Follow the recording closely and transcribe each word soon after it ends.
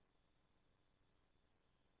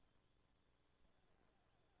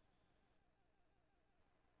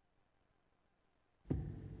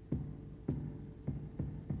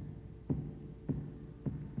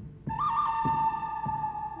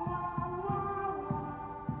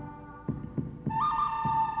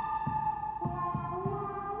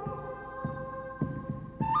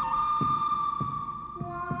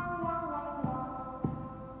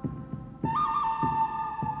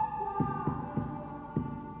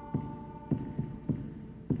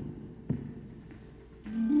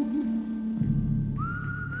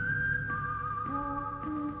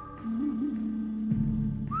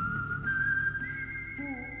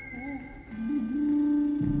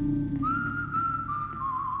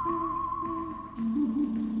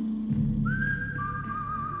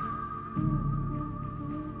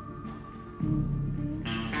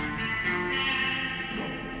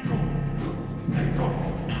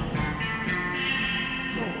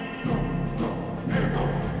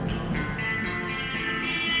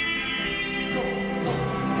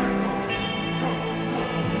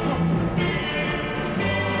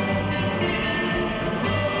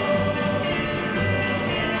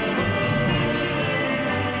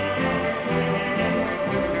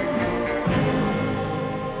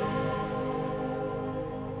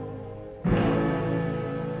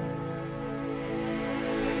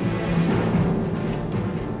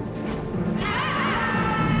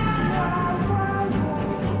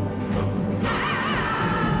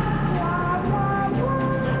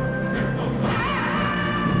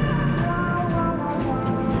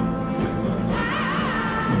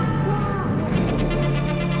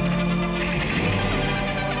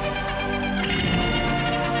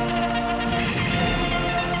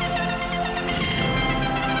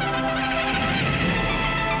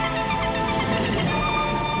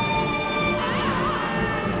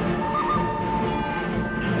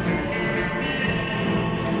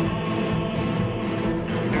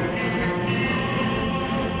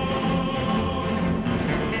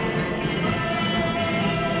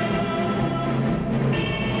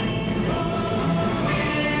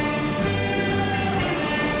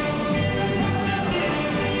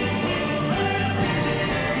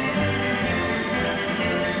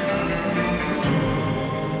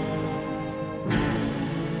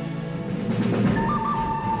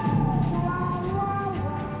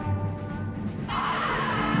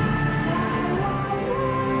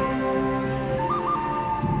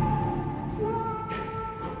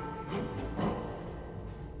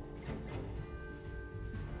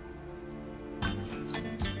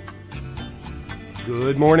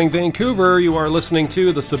Good morning, Vancouver. You are listening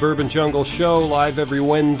to the Suburban Jungle Show live every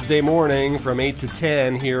Wednesday morning from 8 to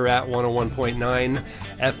 10 here at 101.9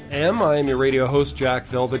 FM. I am your radio host, Jack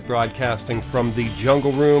Velvet, broadcasting from the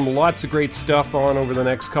Jungle Room. Lots of great stuff on over the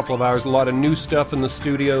next couple of hours. A lot of new stuff in the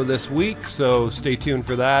studio this week, so stay tuned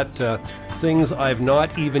for that. Things I've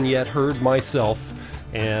not even yet heard myself,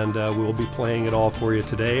 and we'll be playing it all for you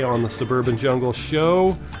today on the Suburban Jungle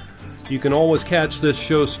Show. You can always catch this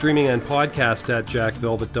show streaming and podcast at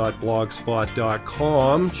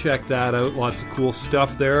jackvelvet.blogspot.com. Check that out. Lots of cool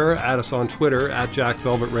stuff there. Add us on Twitter at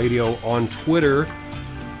jackvelvetradio on Twitter.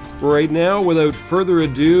 Right now, without further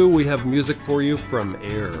ado, we have music for you from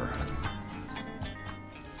Air.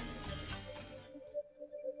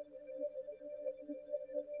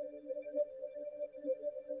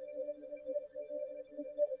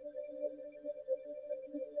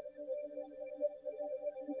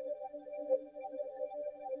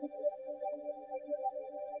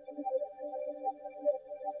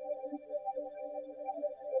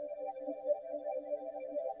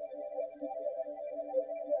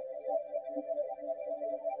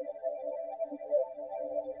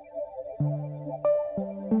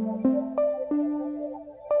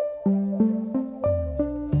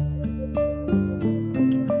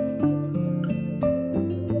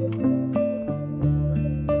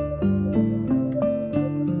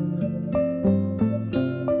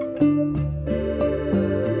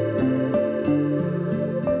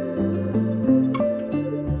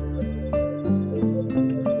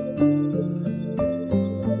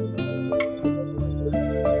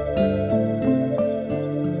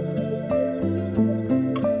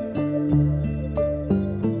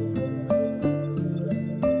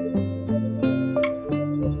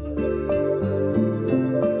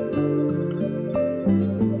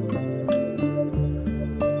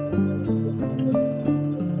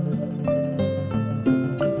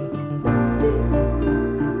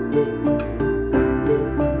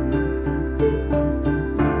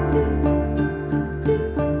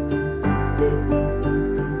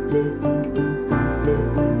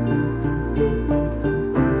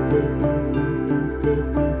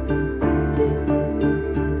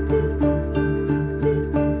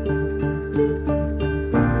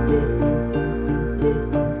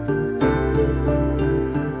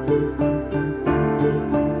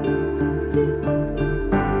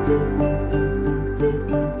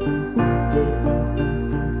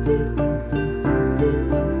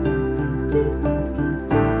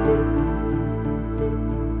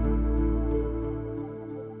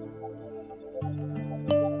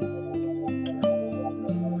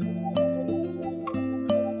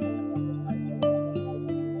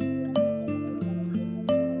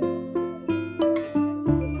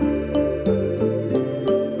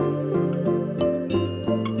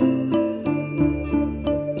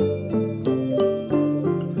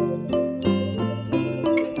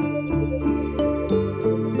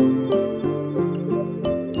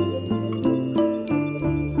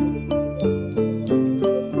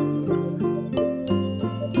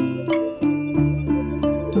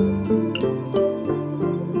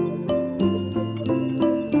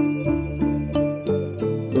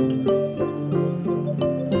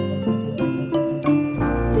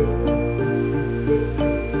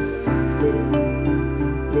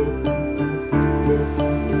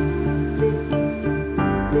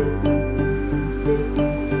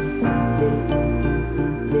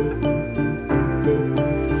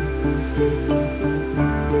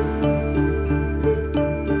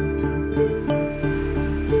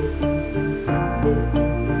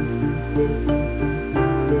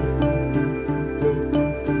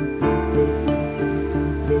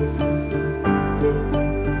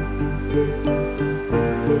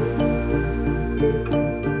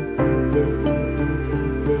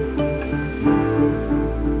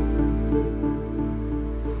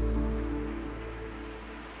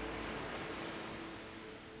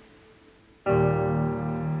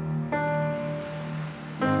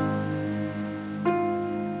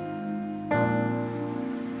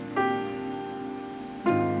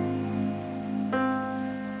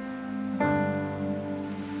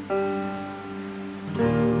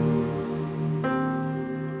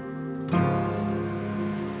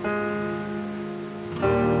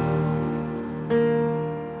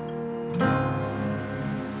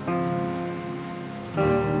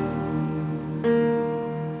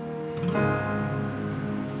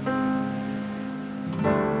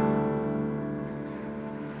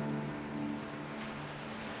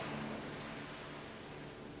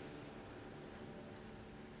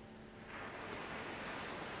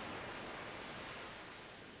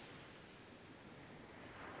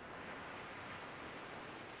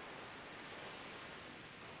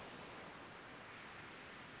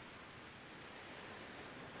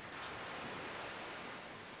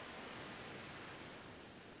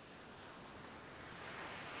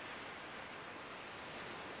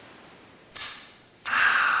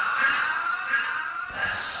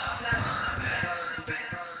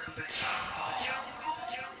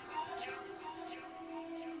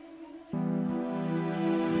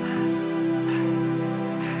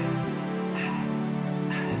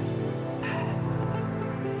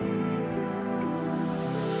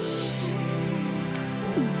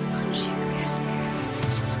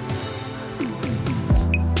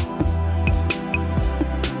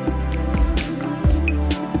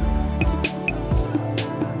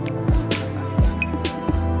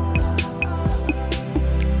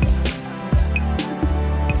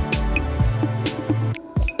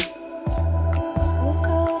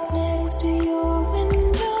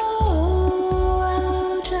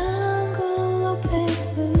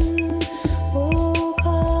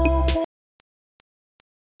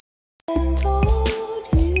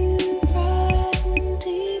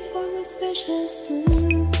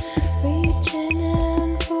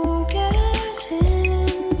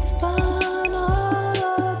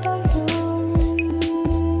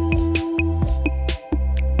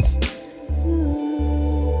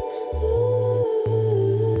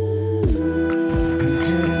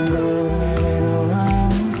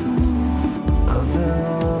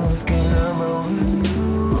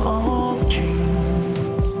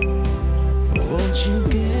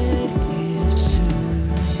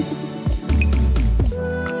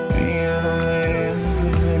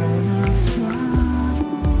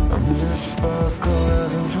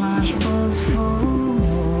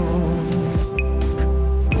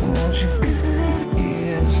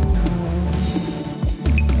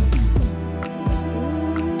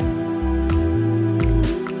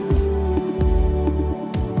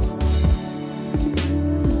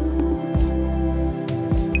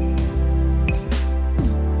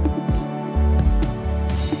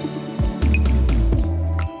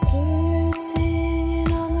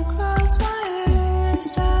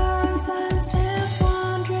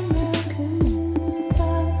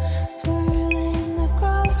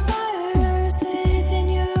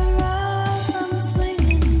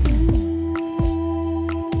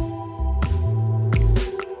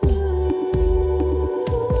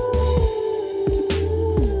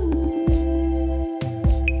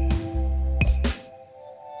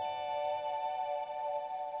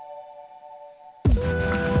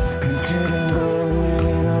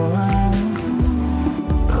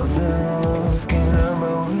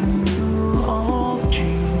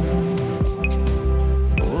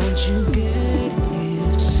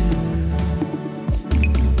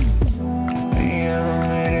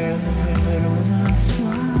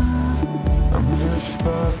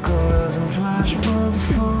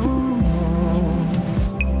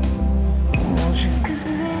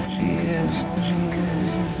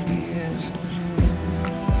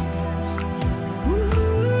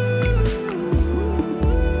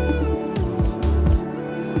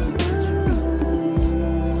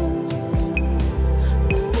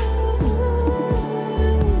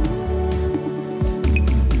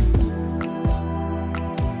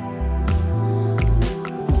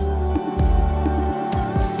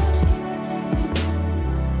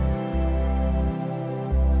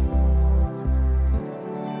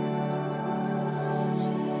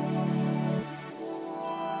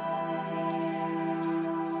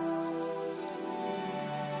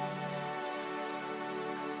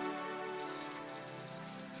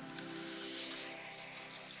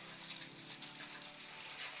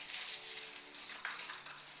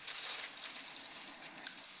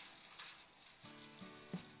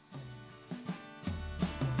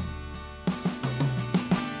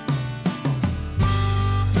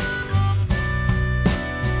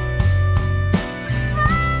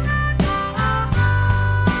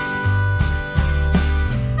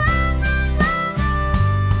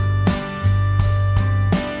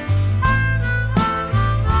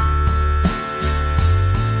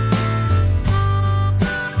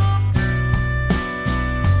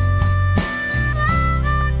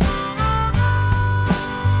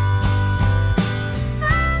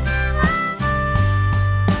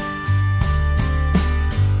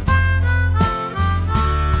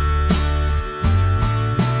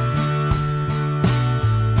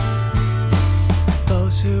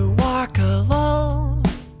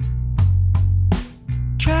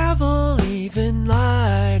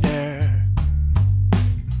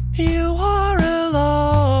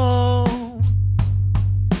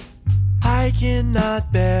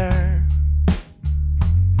 cannot bear.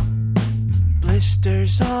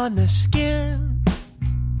 Blisters on the skin,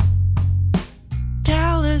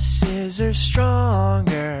 calluses are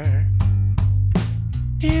stronger.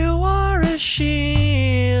 You are a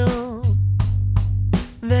shield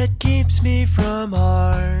that keeps me from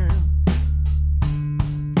harm.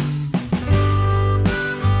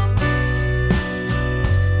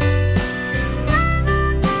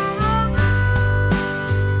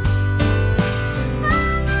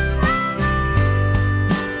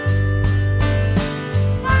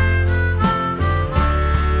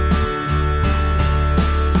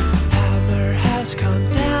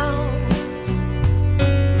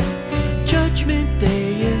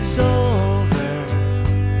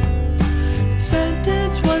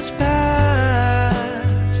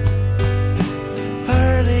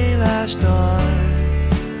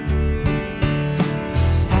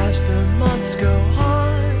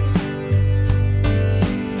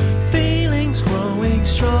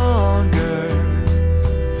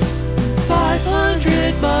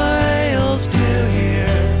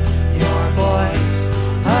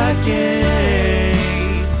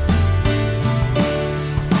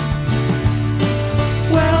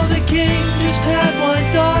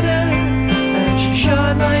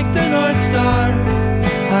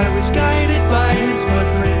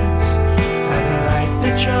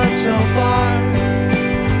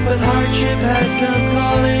 come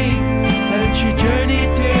calling, and she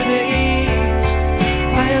journeyed to the east.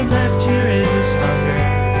 I am left here in this hunger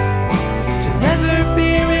to never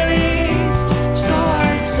be released. So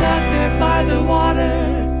I sat there by the water,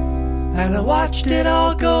 and I watched it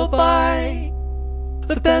all go by.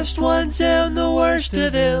 The best ones and the worst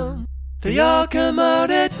of them, they all come out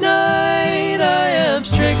at night. I am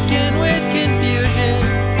stricken with confusion,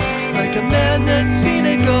 like a man that's seen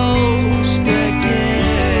a ghost again.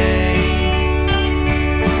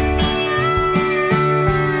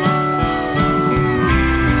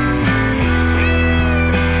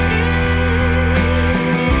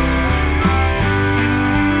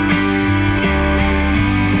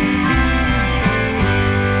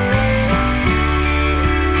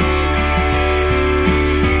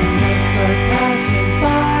 Months are passing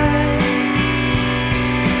by,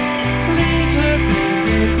 leaves are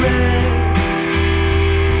painted red,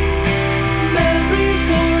 memories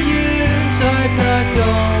for years I've not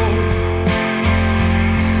known.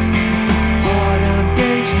 Autumn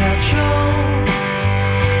days have shown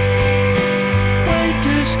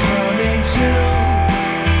winter's coming soon.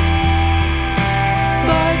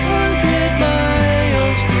 500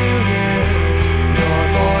 miles to hear your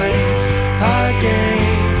voice again.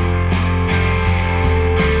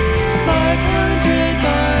 500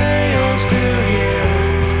 miles to hear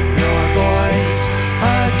your voice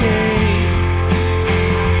again.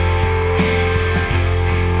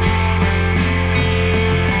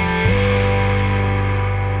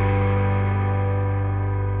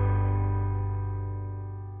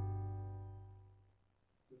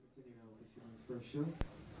 Continuing on with this evening's first show,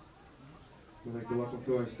 we'd like to welcome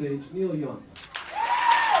to our stage Neil Young.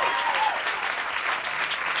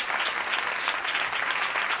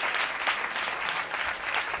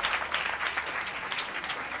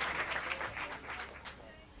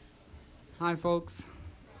 Hi, folks.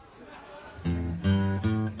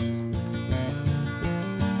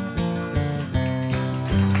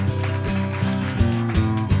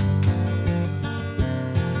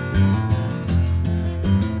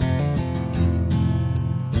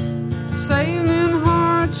 Sailing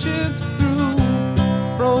hardships through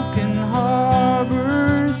broken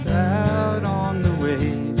harbors, out on the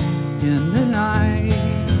waves in the night.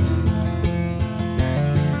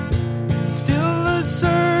 Still a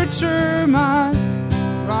searcher must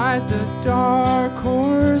ride the dark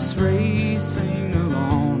horse, racing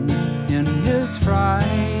alone in his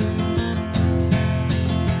fright.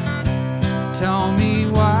 Tell me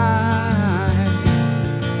why.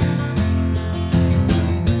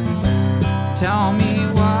 Tell me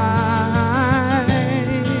why.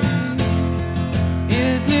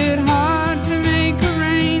 Is it hard to make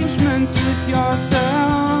arrangements with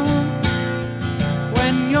yourself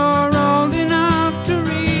when you're old enough to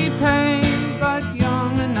repay but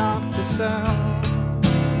young enough to sell?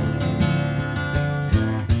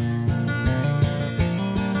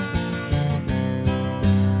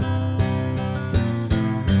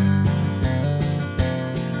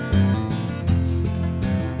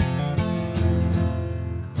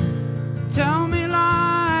 Tell me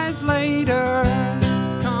lies later,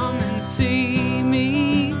 come and see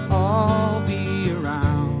me, I'll be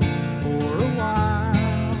around for a while.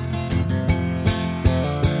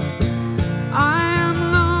 I am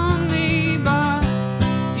lonely, but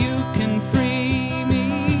you can free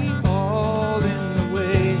me, all in the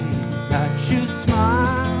way that you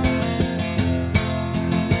smile.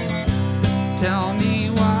 Tell me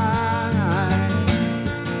why.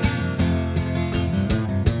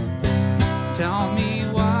 Tell me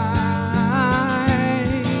why.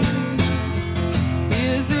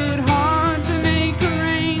 Is it hard to make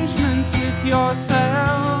arrangements with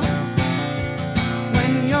yourself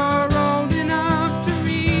when you're old enough to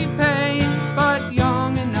repay but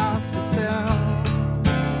young enough to sell?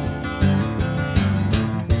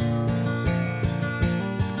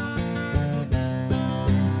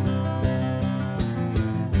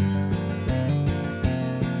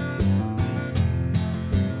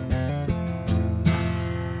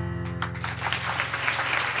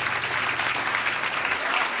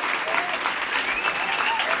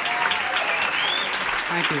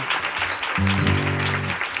 Thank you.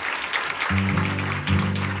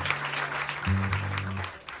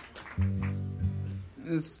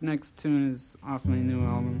 This next tune is off my new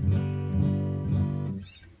album.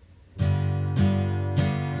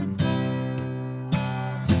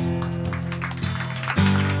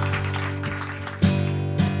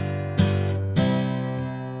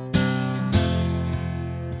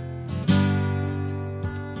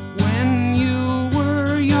 When you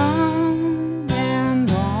were young and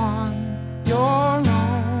on your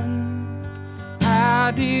own,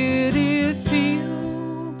 how did it feel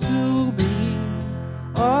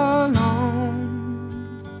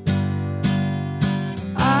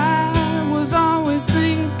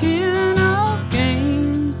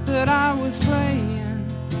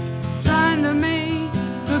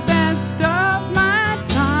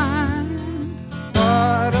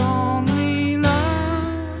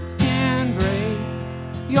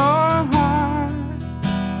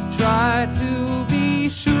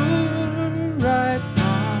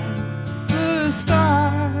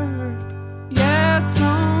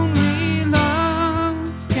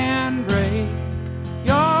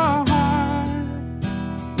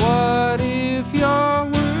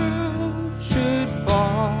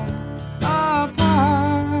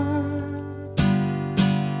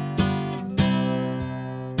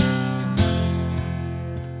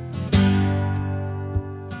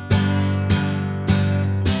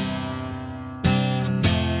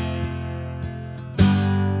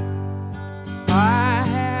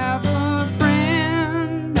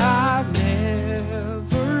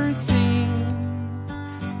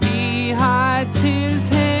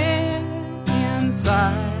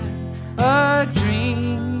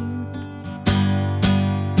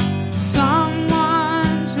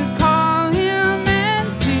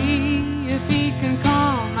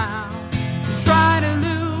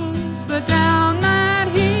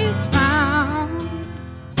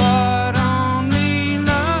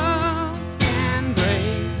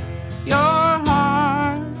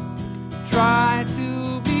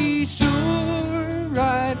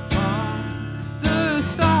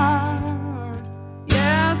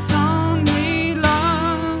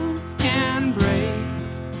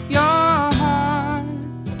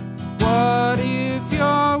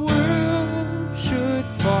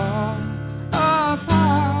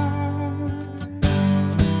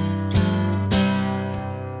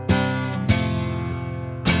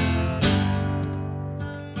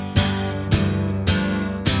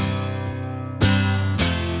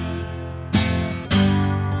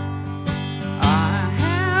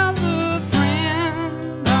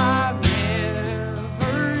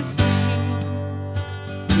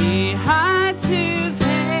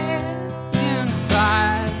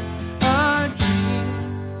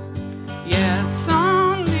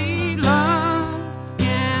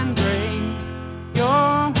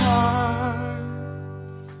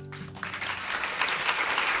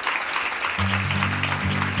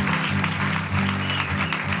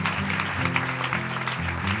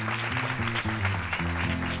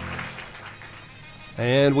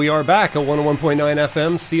And we are back at 101.9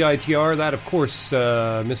 FM, CITR. That, of course,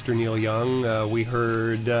 Mr. Neil Young. We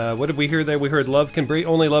heard, what did we hear there? We heard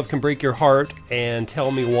Only Love Can Break Your Heart and Tell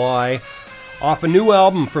Me Why. Off a new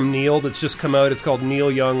album from Neil that's just come out. It's called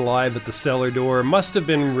Neil Young Live at the Cellar Door. Must have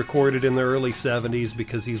been recorded in the early 70s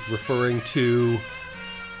because he's referring to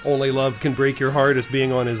Only Love Can Break Your Heart as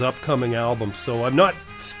being on his upcoming album. So I'm not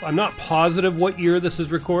positive what year this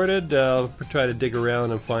is recorded. I'll try to dig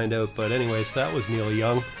around and find out. But anyways, that was Neil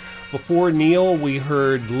Young. Before Neil, we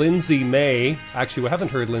heard Lindsay May. Actually, we haven't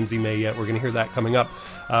heard Lindsay May yet. We're going to hear that coming up.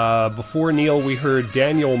 Before Neil, we heard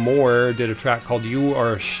Daniel Moore did a track called You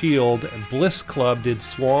Are a Shield. Bliss Club did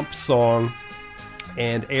Swamp Song.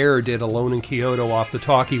 And Air did Alone in Kyoto off the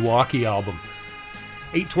Talkie Walkie album.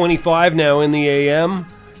 8:25 now in the AM.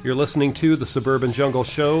 You're listening to the Suburban Jungle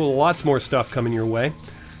Show. Lots more stuff coming your way.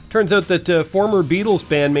 Turns out that former Beatles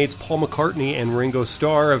bandmates Paul McCartney and Ringo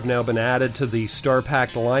Starr have now been added to the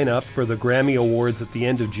star-packed lineup for the Grammy Awards at the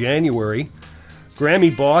end of January.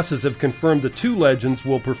 Grammy bosses have confirmed the two legends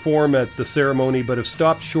will perform at the ceremony, but have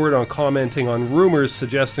stopped short on commenting on rumors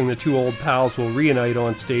suggesting the two old pals will reunite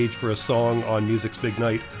on stage for a song on Music's Big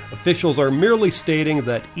Night. Officials are merely stating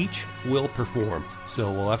that each will perform.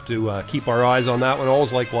 So we'll have to keep our eyes on that one. I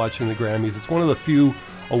always like watching the Grammys. It's one of the few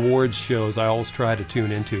awards shows I always try to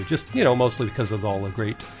tune into, just, mostly because of all the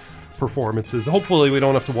great performances. Hopefully we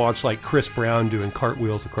don't have to watch like Chris Brown doing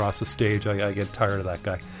cartwheels across the stage. I get tired of that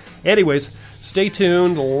guy. Anyways, stay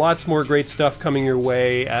tuned. Lots more great stuff coming your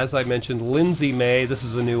way. As I mentioned, Lindsay May. This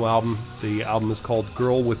is a new album. The album is called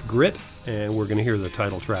Girl with Grit, and we're going to hear the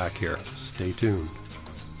title track here. Stay tuned.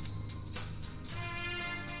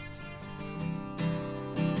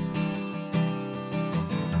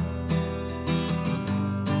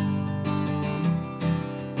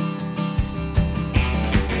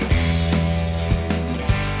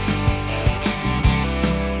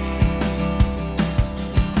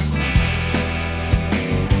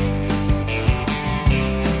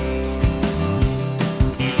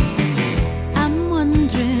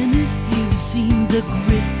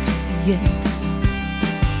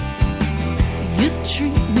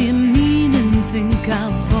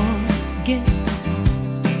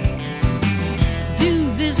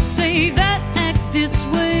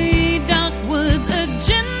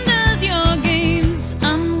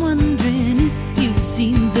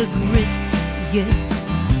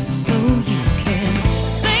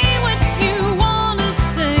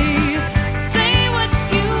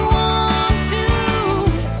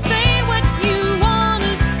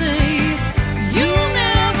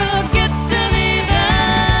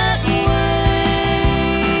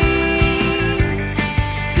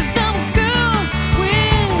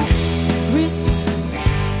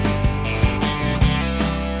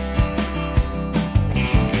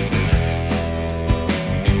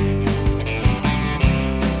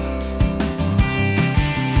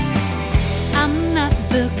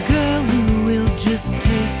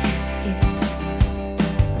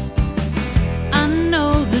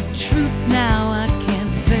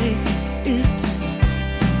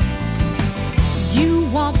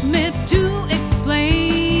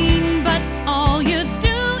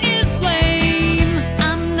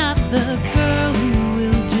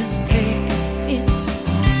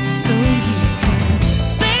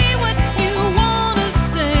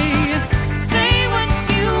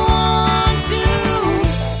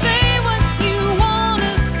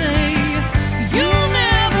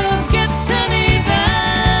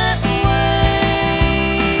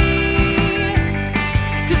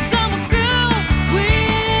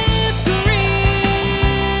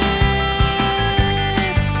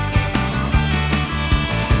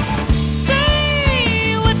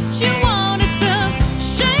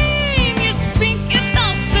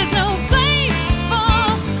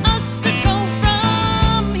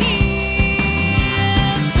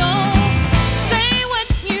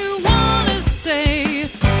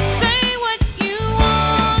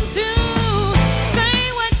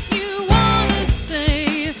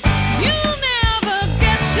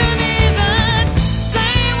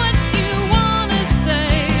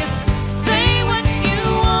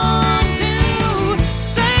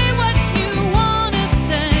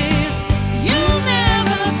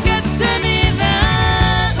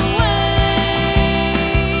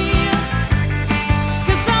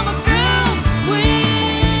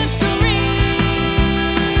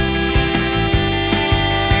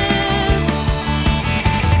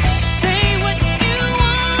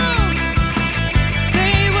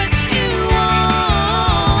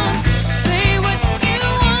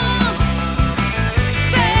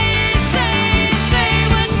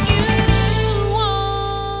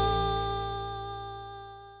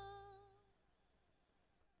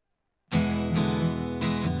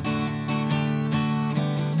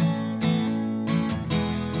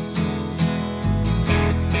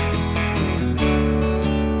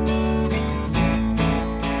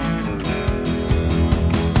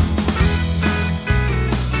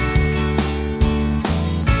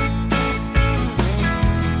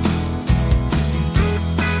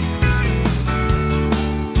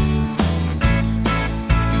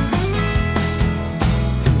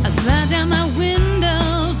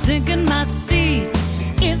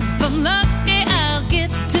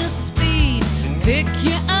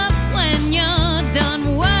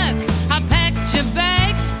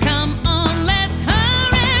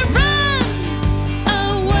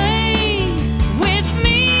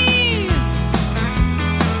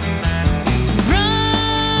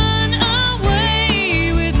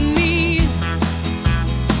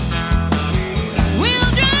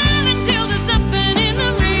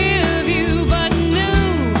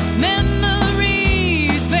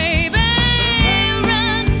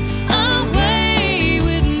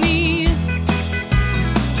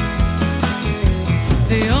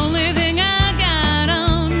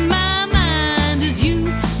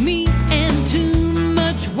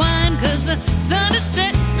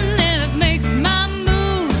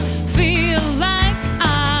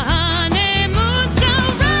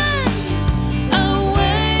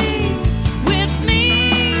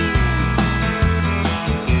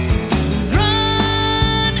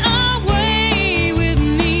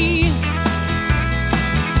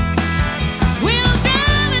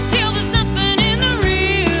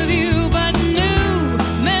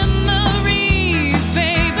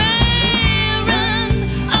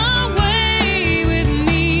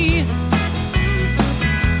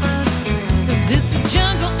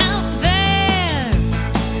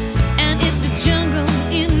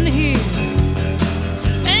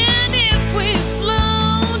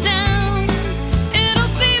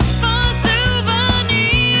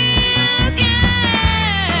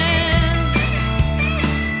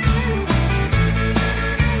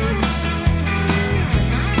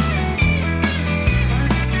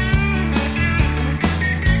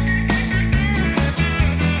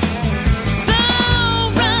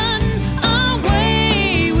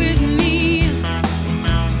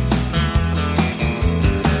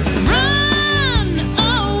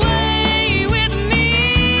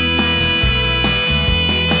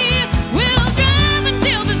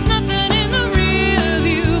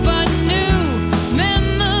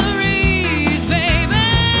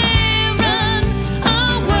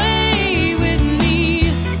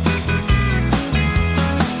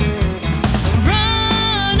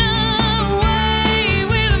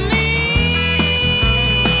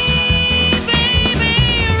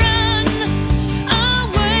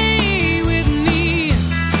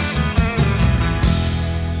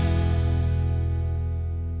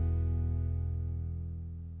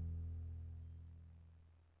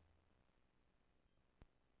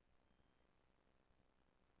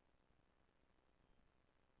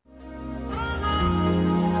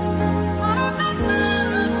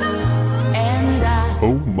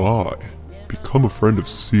 my. Become a friend of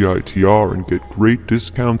CITR and get great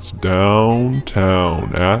discounts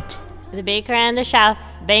downtown at The Baker and the Chef,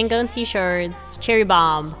 Bangone T-shirts, Cherry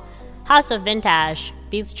Bomb, House of Vintage,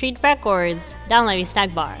 Beat Street Records, Downlevy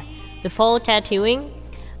Snack Bar, The Full Tattooing,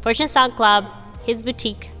 Fortune Sound Club, His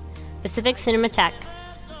Boutique, Pacific Cinematheque,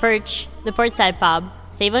 Perch, The Portside Pub,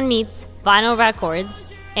 Save on Meats, Vinyl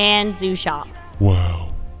Records, and Zoo Shop. Wow.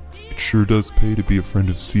 It sure does pay to be a friend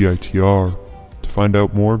of CITR. To find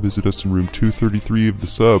out more, visit us in room 233 of the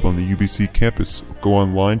Sub on the UBC campus. Or go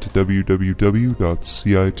online to www.citr.ca.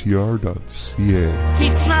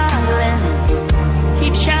 Keep smiling,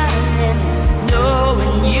 keep shining,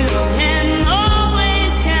 knowing you can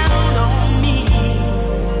always count on me.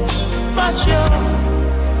 For sure,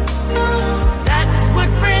 that's what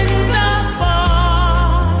friends are for.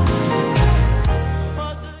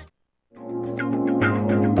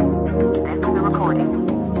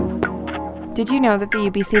 Did you know that the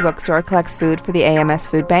UBC Bookstore collects food for the AMS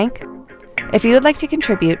Food Bank? If you would like to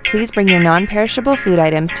contribute, please bring your non-perishable food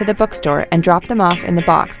items to the bookstore and drop them off in the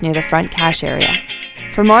box near the front cash area.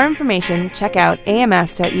 For more information, check out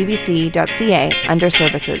ams.ubc.ca under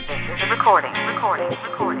Services. Recording.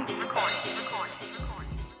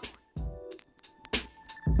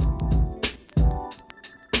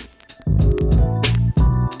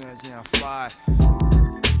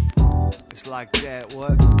 It's like that,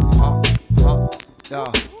 what? Yo,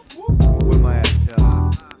 where am I at?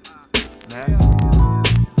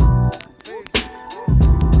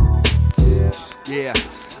 Yeah,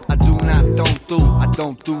 I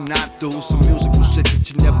don't do not do some musical shit that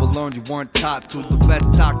you never learned, you weren't taught to. The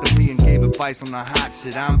best talked to me and gave advice on the hot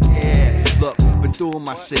shit. I'm here, look, been doing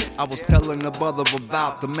my shit. I was telling the brother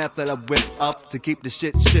about the method I whip up to keep the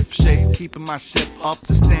ship shape, keeping my ship up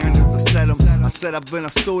to standards. I said I've been a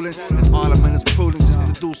student, it's autumn and it's prudent just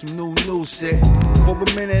to do some new shit. For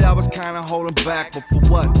a minute I was kinda holding back, but for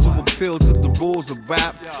what? To appeal to the rules of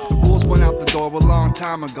rap. The rules went out the door a long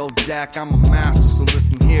time ago, Jack. I'm a master, so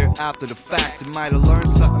listen here after the fact. You might have learned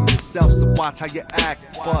something yourself, so watch how you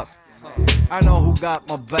act. Fuck, I know who got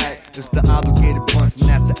my back. It's the obligated bunch, and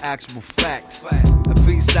that's the actual fact. A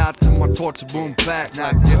peace out to my torture room pack.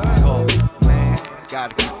 Not difficult, man.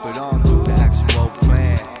 Gotta keep it on to the actual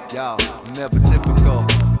plan. Yo, never typical,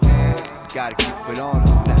 man. Gotta keep it on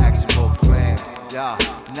to the actual plan. Yo,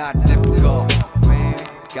 not difficult, man.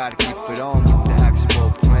 Gotta keep it on with the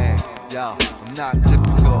actual plan. Yo, I'm not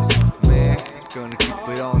typical, man. Gonna keep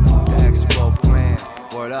it on to the actual plan.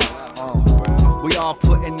 Word up, we all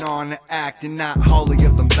putting on the act and not holier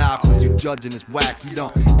than thou, cause you judging is whack. You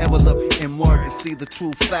don't ever look inward to see the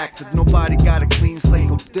true fact that nobody got a clean slate,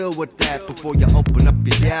 so deal with that before you open up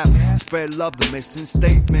your yap. Spread love, the mission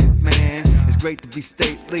statement, man. It's great to be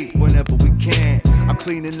stately whenever we can. I'm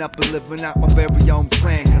cleaning up and living out my very own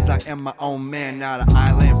plan, cause I am my own man, not an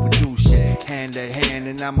island. We do shit hand to hand,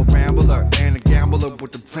 and I'm a rambler and a gambler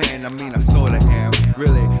with a plan. I mean, I sorta am.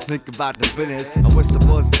 Really think about the business. I wish I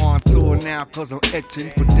was on tour now, cause I'm itching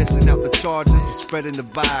for dishing out the charges and spreading the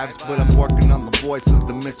vibes. But I'm working on the voice of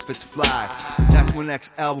the Misfits fly. That's my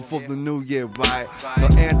next album for the new year, right? So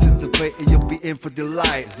anticipating you'll be in for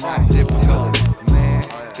delight. It's not difficult, man.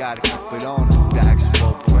 Gotta keep it on the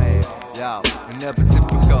actual plan. Yo, you're never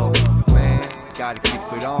typical, man. Gotta keep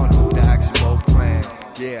it on the actual plan.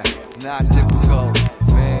 Yeah, not difficult,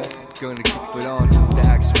 man. Gonna keep it on the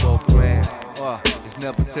actual plan. It's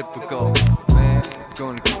never typical, man.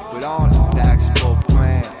 Gonna keep it on the actual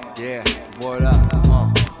plan. Yeah, word up,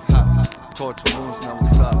 torture rooms, know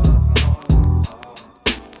what's up.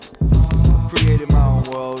 Created my own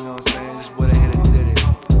world, you know what I'm saying? Just went ahead and did it.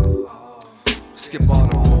 Skip all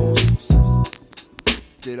the rules.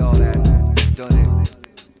 Did all that, done it.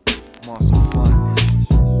 I'm on some fun.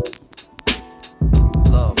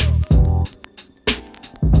 Love.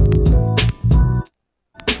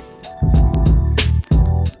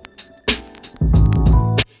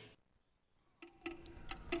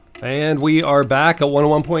 And we are back at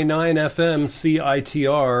 101.9 FM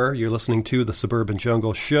CITR. You're listening to the Suburban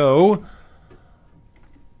Jungle Show.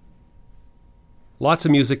 Lots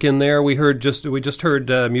of music in there. We just heard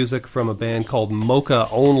music from a band called Mocha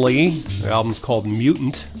Only. Their album's called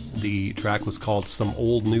Mutant. The track was called Some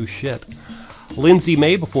Old New Shit. Lindsay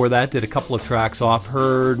May before that did a couple of tracks off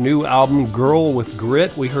her new album Girl with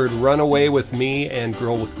Grit. We heard Runaway with Me and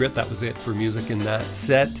Girl with Grit. That was it for music in that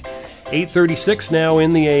set. 8:36 now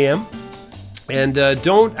in the AM. And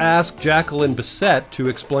don't ask Jacqueline Bisset to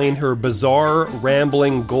explain her bizarre,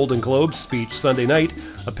 rambling Golden Globes speech Sunday night.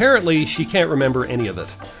 Apparently, she can't remember any of it.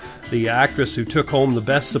 The actress who took home the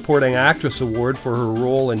Best Supporting Actress award for her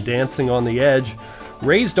role in Dancing on the Edge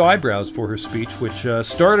raised eyebrows for her speech, which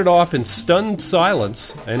started off in stunned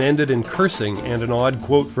silence and ended in cursing and an odd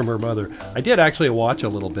quote from her mother. I did actually watch a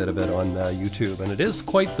little bit of it on YouTube, and it is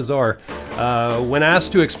quite bizarre. When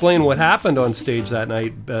asked to explain what happened on stage that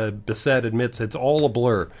night, Bissett admits it's all a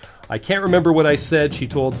blur. I can't remember what I said, she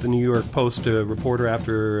told the New York Post reporter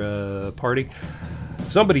after a party.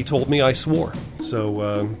 Somebody told me I swore.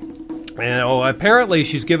 So, apparently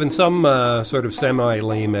she's given some sort of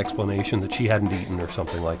semi-lame explanation that she hadn't eaten or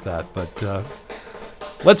something like that. But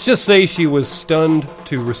let's just say she was stunned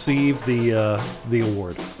to receive the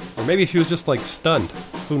award. Or maybe she was just, stunned.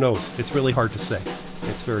 Who knows? It's really hard to say.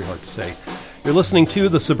 It's very hard to say. You're listening to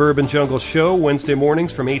the Suburban Jungle Show, Wednesday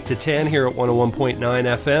mornings from 8 to 10 here at 101.9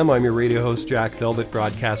 FM. I'm your radio host, Jack Velvet,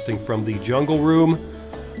 broadcasting from the Jungle Room.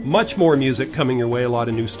 Much more music coming your way, a lot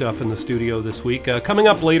of new stuff in the studio this week. Coming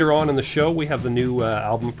up later on in the show, we have the new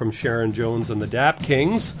album from Sharon Jones and the Dap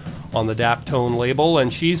Kings on the Dap Tone label,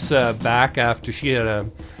 and she's back after she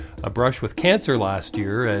had a brush with cancer last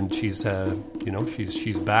year, and she's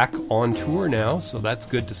back on tour now, so that's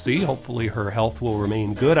good to see. Hopefully her health will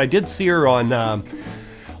remain good. I did see her on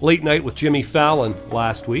Late Night with Jimmy Fallon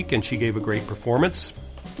last week, and she gave a great performance.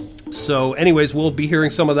 So anyways, we'll be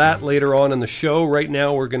hearing some of that later on in the show. Right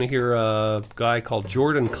now we're going to hear a guy called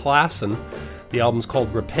Jordan Klassen. The album's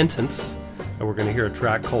called Repentance, and we're going to hear a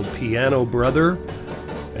track called Piano Brother,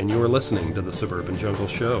 and you're listening to the Suburban Jungle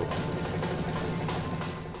Show.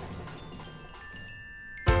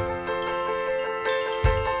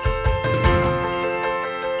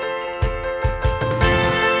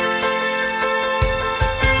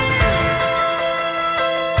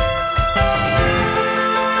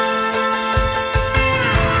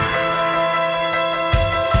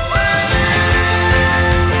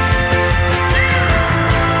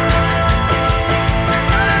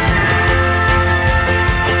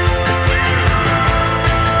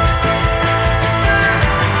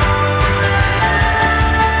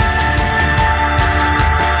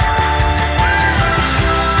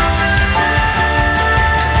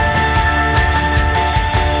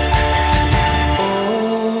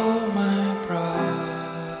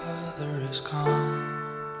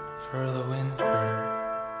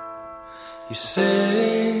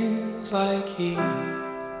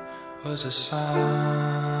 Was a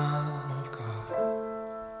son of God,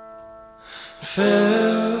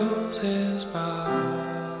 filled his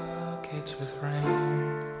buckets with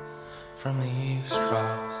rain from the eaves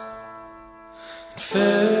troughs, and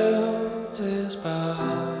filled his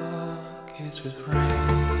buckets with rain.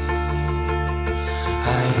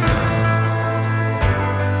 I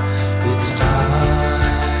know it's time.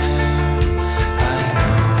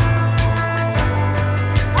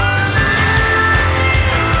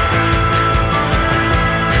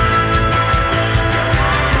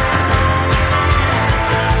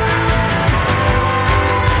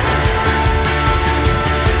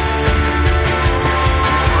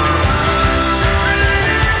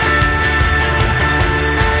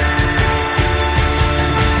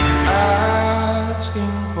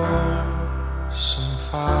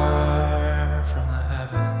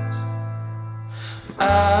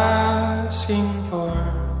 Asking for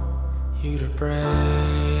you to break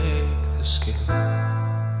the skin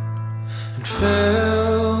and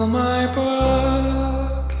fill my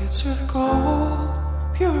buckets with gold,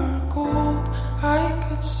 pure gold. I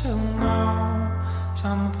could still know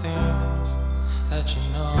some things that you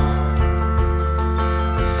know,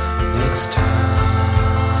 and it's time.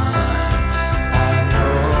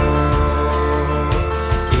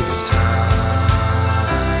 It's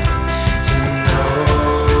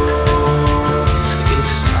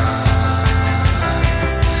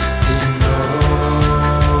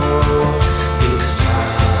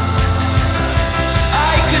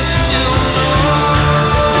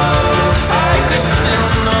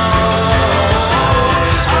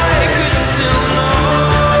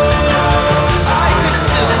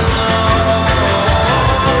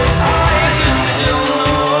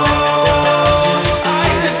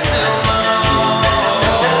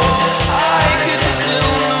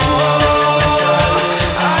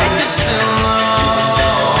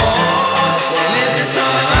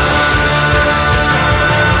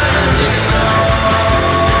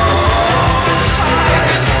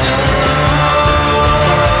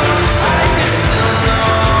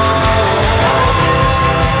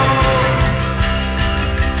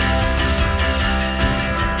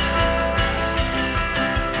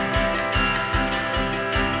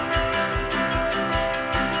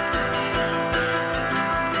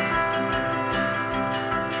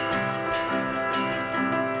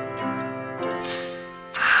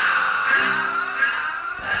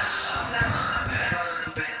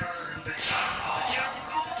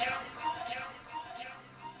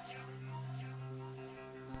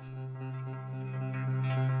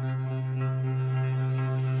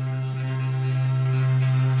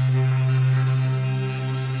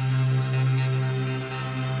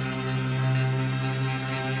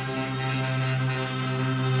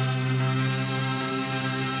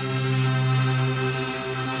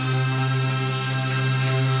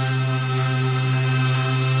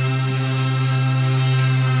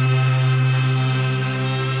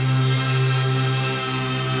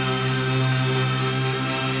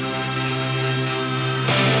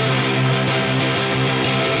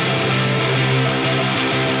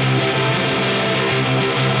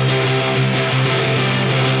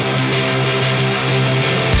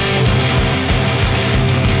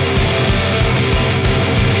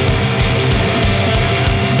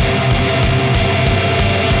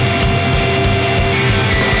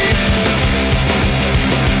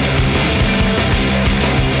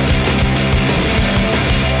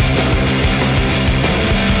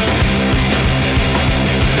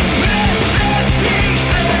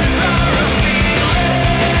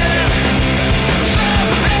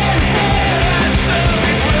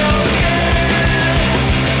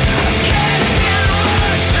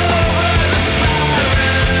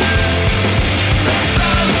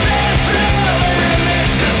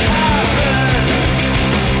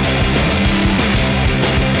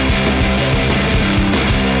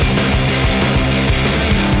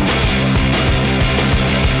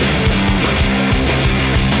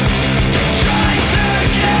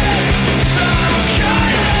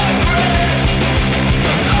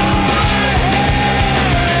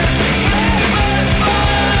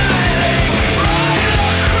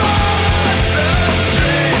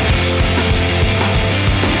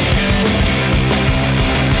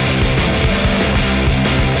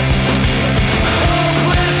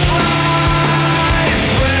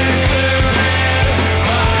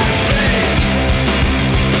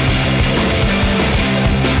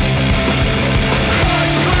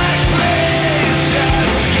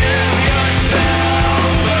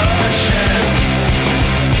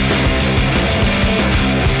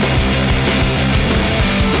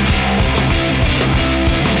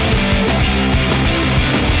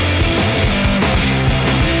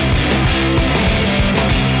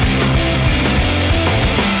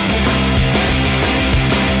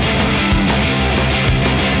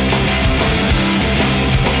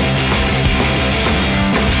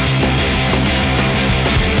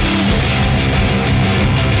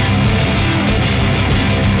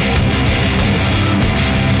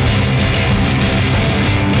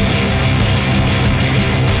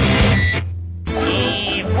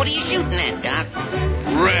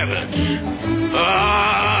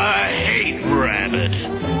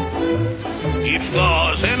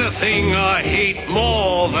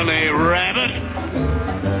a rabbit.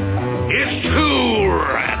 It's two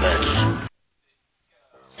rabbits.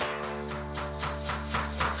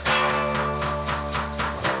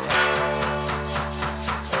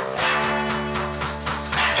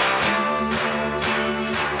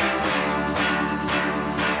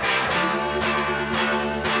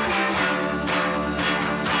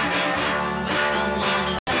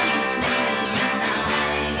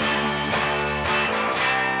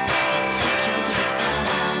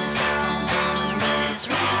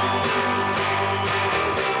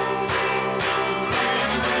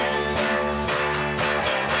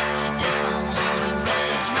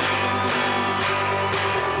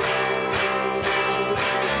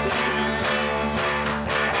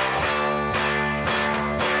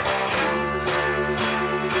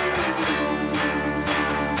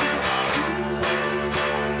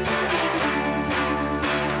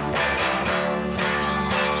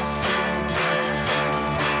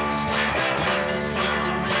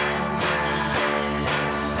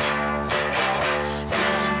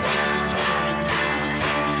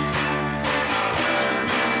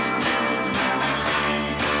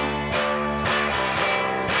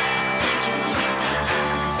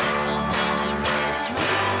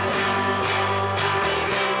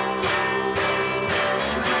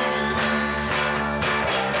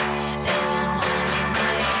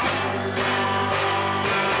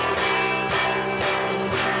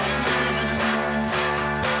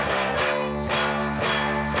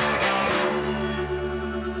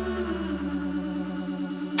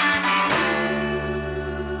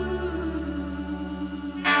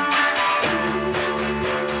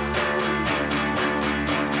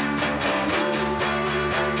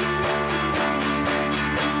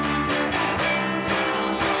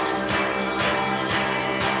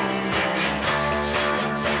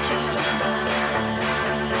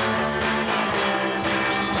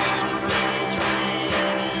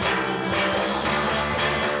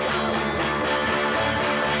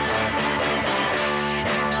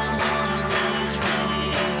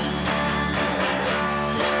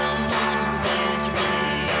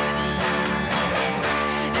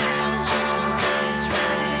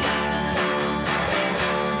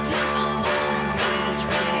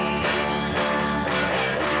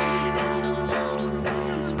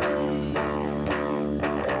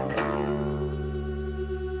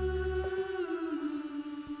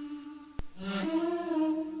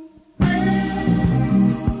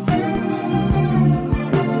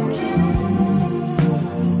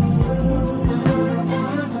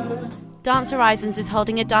 Dance Horizons is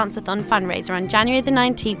holding a dance-a-thon fundraiser on January the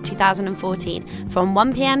 19th, 2014 from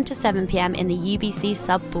 1pm to 7pm in the UBC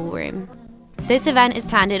Sub Ballroom. This event is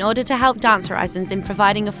planned in order to help Dance Horizons in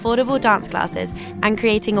providing affordable dance classes and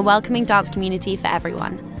creating a welcoming dance community for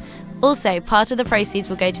everyone. Also, part of the proceeds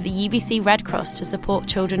will go to the UBC Red Cross to support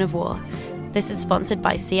children of war. This is sponsored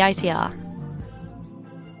by CITR.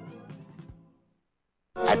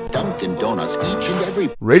 At Dunkin' Donuts, each and every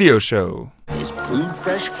radio show is brewed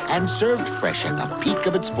fresh and served fresh at the peak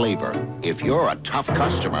of its flavor. If you're a tough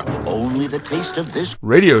customer, only the taste of this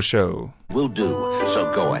radio show will do.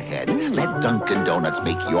 So go ahead, let Dunkin' Donuts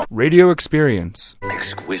make your radio experience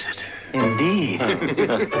exquisite. Indeed.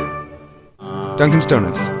 Dunkin'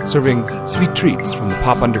 Donuts, serving sweet treats from the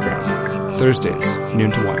pop underground. Thursdays,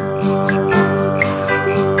 noon to 1.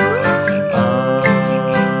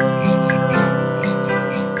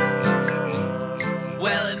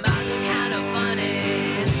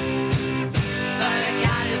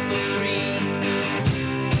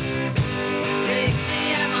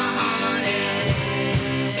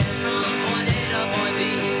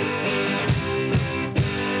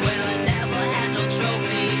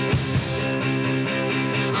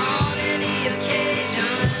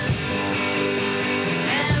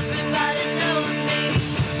 Everybody knows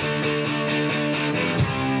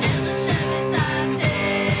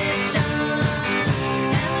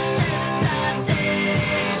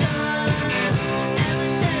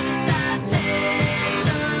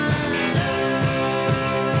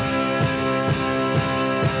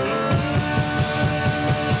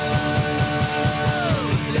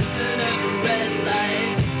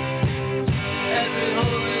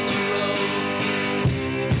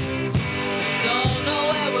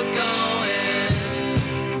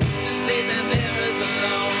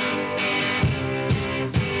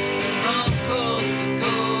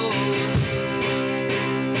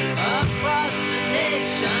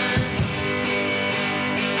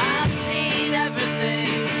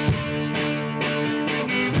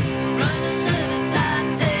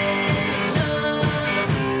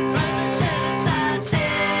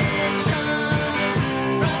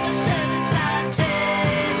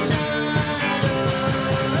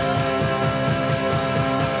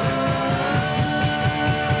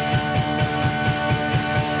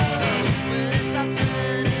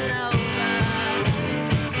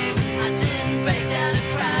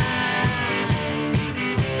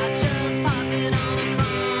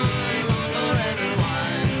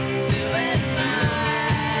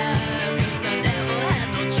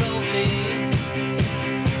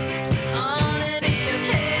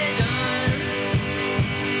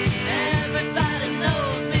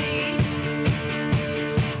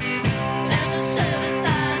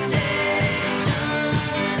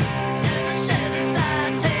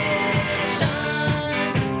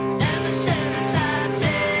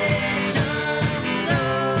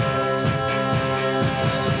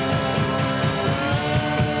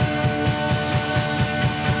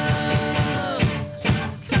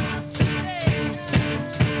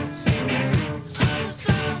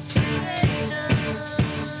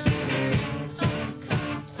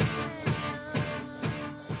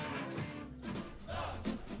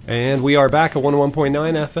And we are back at 101.9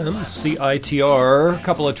 FM, CITR. A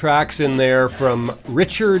couple of tracks in there from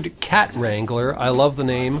Richard Cat Wrangler. I love the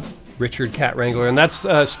name, Richard Cat Wrangler. And that's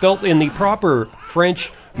spelt in the proper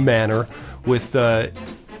French manner with L-E-U-R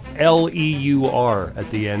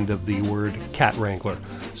at the end of the word Cat Wrangler.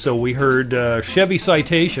 So we heard Chevy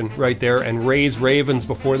Citation right there and Ray's Ravens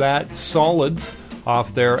before that. Solids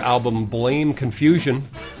off their album Blame Confusion.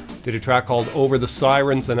 Did a track called Over the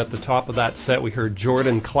Sirens, and at the top of that set we heard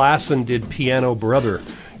Jordan Klassen did Piano Brother.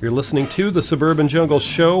 You're listening to the Suburban Jungle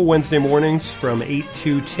Show Wednesday mornings from 8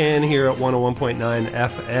 to 10 here at 101.9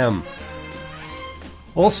 FM.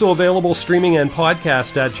 Also available streaming and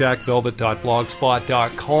podcast at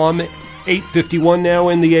jackvelvet.blogspot.com. 8:51 now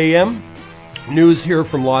in the AM. News here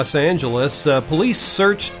from Los Angeles. Police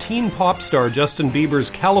searched teen pop star Justin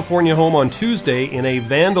Bieber's California home on Tuesday in a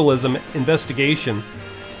vandalism investigation.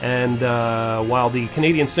 And while the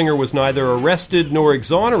Canadian singer was neither arrested nor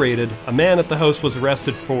exonerated, a man at the house was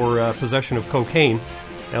arrested for possession of cocaine.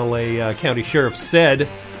 LA County Sheriff said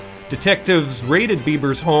detectives raided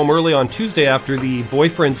Bieber's home early on Tuesday after the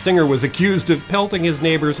boyfriend singer was accused of pelting his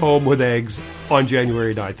neighbor's home with eggs on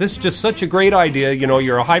January 9th. This is just such a great idea. You know,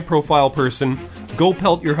 you're a high-profile person, go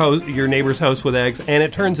pelt your neighbor's house with eggs, and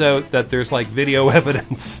it turns out that there's like video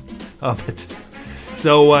evidence of it.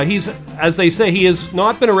 So he's, as they say, he has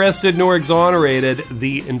not been arrested nor exonerated.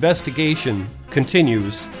 The investigation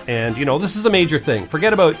continues, and, you know, this is a major thing.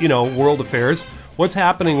 Forget about, you know, world affairs. What's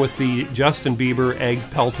happening with the Justin Bieber egg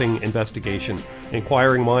pelting investigation?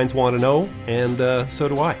 Inquiring minds want to know, and so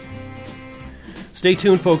do I. Stay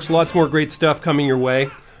tuned, folks. Lots more great stuff coming your way.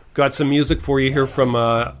 Got some music for you here from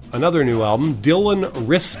another new album, Dylan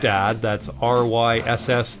Ristad. That's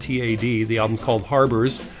R-Y-S-S-T-A-D. The album's called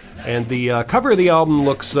Harbors. And the cover of the album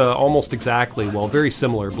looks almost exactly, well, very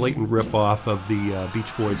similar, blatant rip-off of the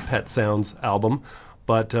Beach Boys' Pet Sounds album.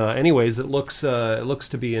 But anyways, it looks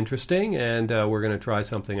to be interesting, and we're going to try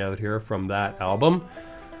something out here from that album.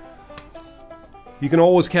 You can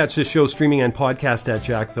always catch this show streaming and podcast at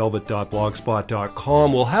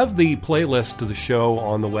jackvelvet.blogspot.com. We'll have the playlist to the show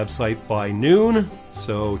on the website by noon,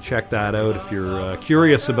 so check that out if you're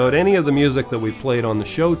curious about any of the music that we played on the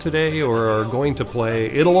show today or are going to play.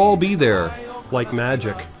 It'll all be there, like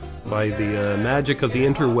magic, by the magic of the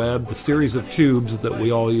interweb, the series of tubes that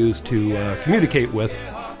we all use to communicate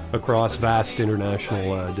with across vast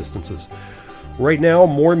international distances. Right now,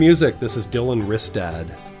 more music. This is Dylan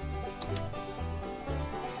Ristad.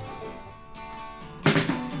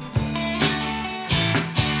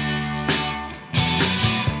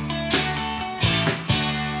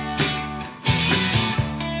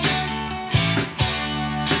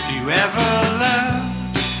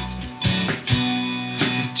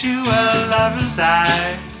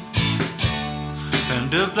 Eyes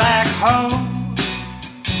turned a black hole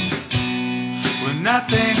where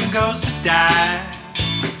nothing goes to die,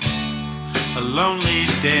 a lonely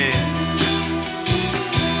death,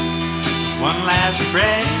 one last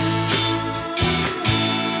breath,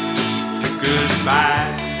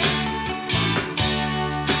 goodbye.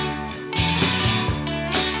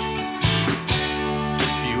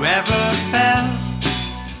 Have you ever felt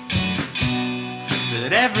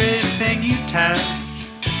that everything you touch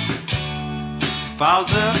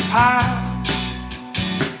falls apart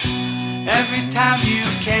every time you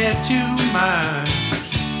care too much?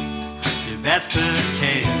 Yeah, that's the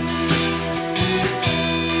case.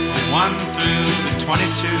 From 1 through the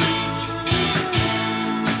 22.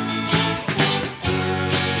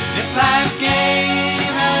 And if life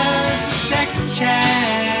gave us a second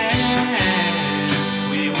chance,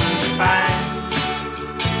 we would find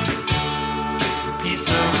peace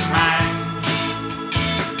of mind,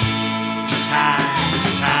 time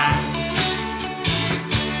to time.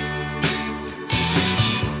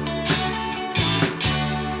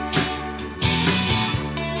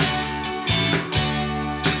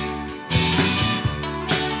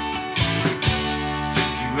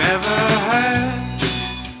 Have you ever heard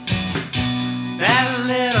that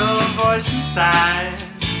little voice inside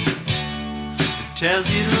that tells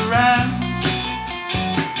you to run?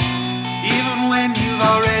 When you've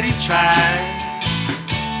already tried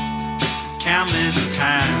countless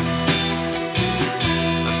times,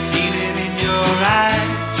 I've seen it in your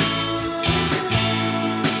eyes.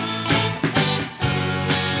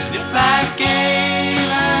 And if life gave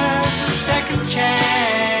us a second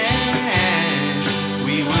chance,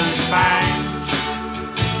 we would find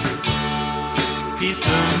some peace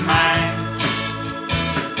of mind,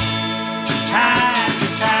 time to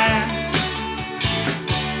time.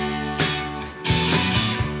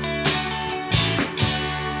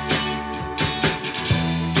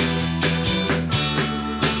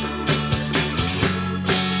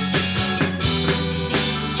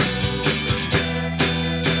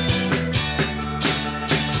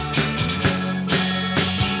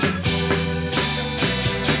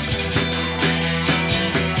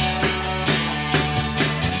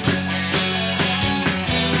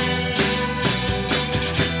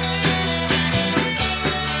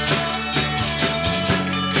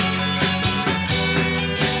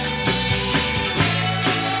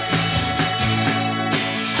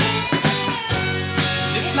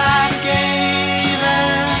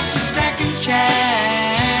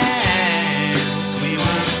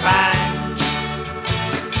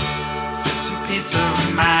 peace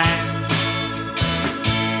of mind.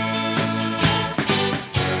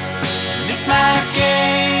 And if life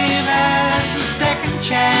gave us a second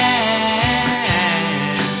chance,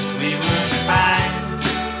 we would find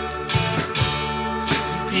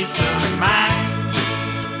some peace of mind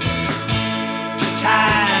from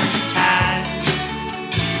time to time.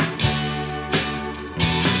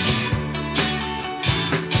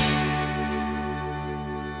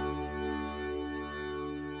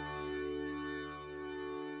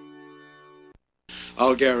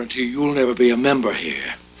 I'll guarantee you'll never be a member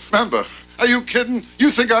here. Member? Are you kidding?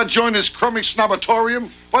 You think I'd join this crummy snobatorium?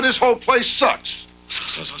 Well, this whole place sucks.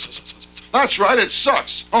 That's right, it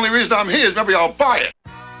sucks. Only reason I'm here is maybe I'll buy it.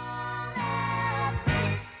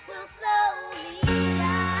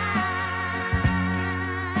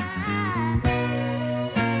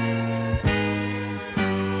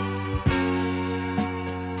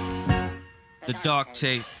 The dark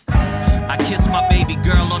tape. I kissed my baby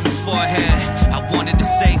girl on the forehead. I wanted to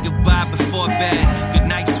say goodbye before bed. Good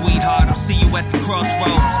night, sweetheart, I'll see you at the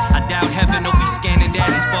crossroads. I doubt heaven will be scanning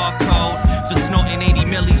daddy's barcode for snorting 80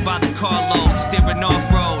 millies by the carload. Steering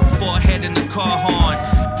off-road, forehead in the car horn.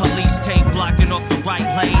 Police tape blocking off the right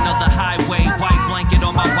lane of the highway. White blanket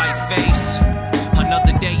on my white face.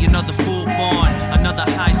 Another day, another fool born. Another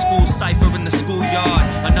high school cipher in the schoolyard.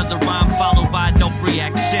 Another rhyme followed by a dope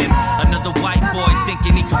reaction. Another white boy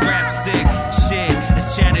thinking he could rap sick. Shit,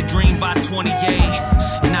 it's shattered dream by 28.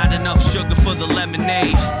 Not enough sugar for the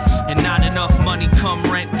lemonade. And not enough money come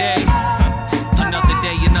rent day. Another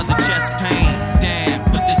day, another chest pain. Damn,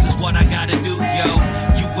 but this is what I gotta do, yo.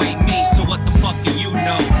 You ain't me, so what the fuck do you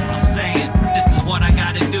know? I'm saying, this is what I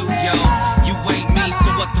gotta do, yo. You ain't me,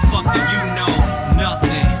 so what the fuck do you know?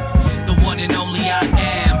 Nothing. The one and only I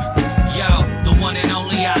am. Yo, the one and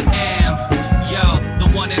only I am. Yo, the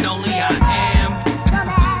one and only I am.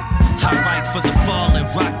 I write for the fallen,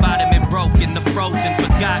 rock bottom and broken, the frozen,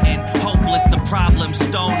 forgotten, hopeless, the problem,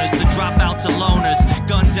 stoners, the dropouts and loners,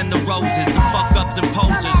 guns and the roses, the fuck-ups and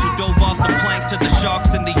posers who dove off the plank to the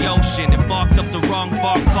sharks in the ocean and barked up the wrong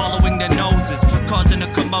bark following their noses, causing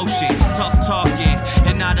a commotion, tough talking,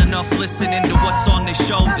 and not enough listening to what's on their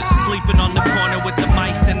shoulders, sleeping on the corner with the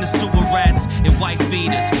mice and the sewer rats, and wife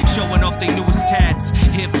beaters, showing off their newest tats,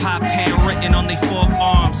 hip-hop handwritten on their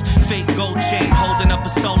forearms, fake gold chain holding up a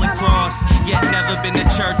stolen cross, yet never been to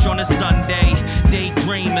church on a Sunday,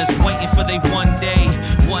 daydreamers waiting for they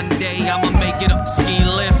one day I'ma make it up the ski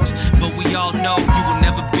lift, but we all know you will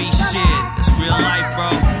never be shit, that's real life,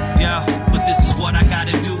 bro, yeah, but this is what I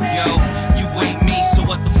gotta do, yo, you ain't me, so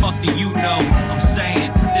what the fuck do you know, I'm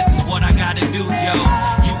saying, this is what I gotta do, yo,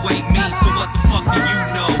 you ain't me, so what the fuck do you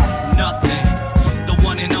know, nothing, the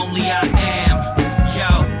one and only I am,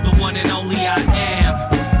 yo, the one and only I am,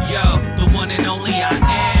 yo, the one and only I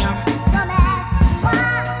am.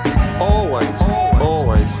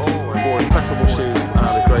 Always wore impeccable shoes and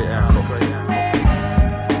had a great haircut.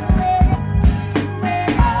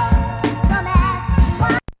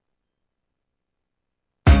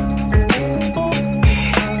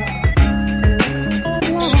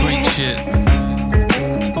 Street shit.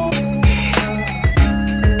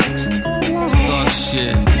 Thug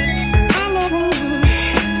shit.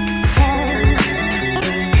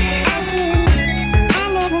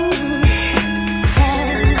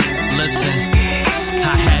 Listen,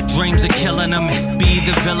 I had dreams of killing them, be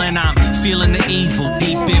the villain. I'm feeling the evil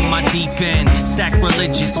deep in my deep end.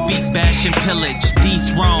 Sacrilegious, beat, bash, and pillage.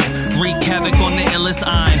 Dethrone, wreak havoc on the illest.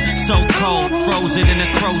 I'm so cold, frozen in a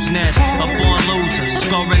crow's nest. A born loser,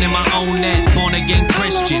 scoring in my own net. Born again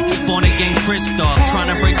Christian, born again Christoph.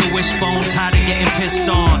 Trying to break a wishbone, tired of getting pissed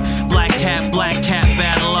on. Black cat,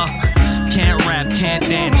 bad luck. Can't rap, can't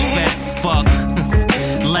dance, fat fuck.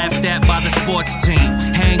 Laughed at by the sports team.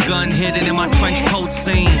 Handgun hidden in my trench coat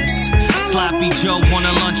seams. Sloppy Joe on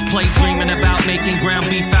a lunch plate, dreaming about making ground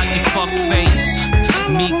beef out your fuck face.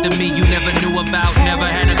 Meet the me you never knew about, never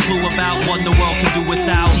had a clue about what the world could do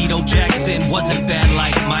without. Tito Jackson wasn't bad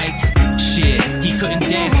like Mike. Shit, he couldn't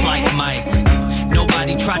dance like Mike.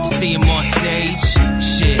 Nobody tried to see him on stage.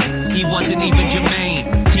 Shit, he wasn't even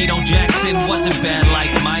Jermaine. Tito Jackson wasn't bad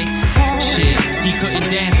like Mike. Shit, he couldn't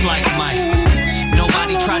dance like Mike.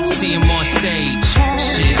 Nobody tried to see him on stage.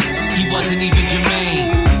 Shit, he wasn't even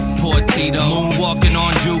Jermaine. Poor Tito, moonwalking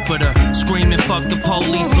on Jupiter, screaming fuck the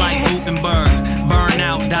police like Gutenberg. Burn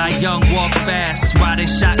out out, die young, walk fast. Riding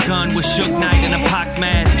shotgun with Suge Knight and a Pac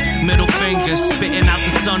mask. Middle finger spitting out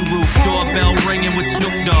the sunroof. Doorbell ringing with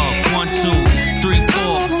Snoop Dogg. 1, 2, 3,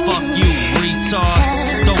 4. Fuck you, retards.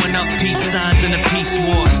 Throwing up peace signs in a peace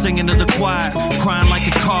war. Singing to the choir, crying like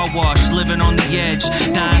a car wash. Living on the edge,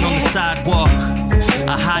 dying on the sidewalk.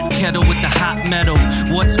 A hot kettle with the hot metal.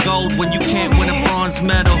 What's gold when you can't win a bronze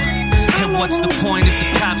medal? And what's the point if the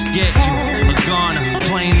cops get you? A goner,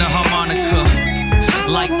 playing the harmonica.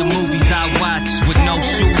 Like the movies I watch, with no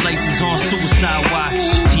shoelaces on suicide watch.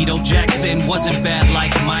 Tito Jackson wasn't bad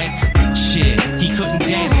like Mike. Shit, he couldn't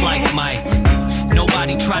dance like Mike.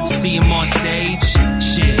 Nobody tried to see him on stage.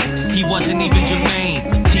 Shit, he wasn't even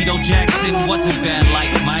Jermaine. Tito Jackson wasn't bad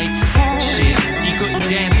like Mike. Shit, he couldn't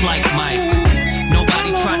dance like Mike.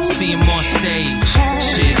 Nobody tried to see him on stage.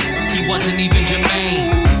 Shit, he wasn't even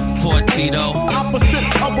Jermaine. Poor Tito. Opposite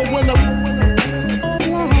of a winner.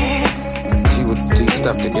 He would do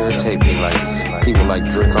stuff to irritate me, like he would like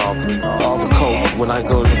drink all the Coke. When we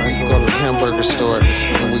go to the hamburger store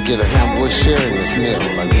and we get a hamburger, we're sharing this meal.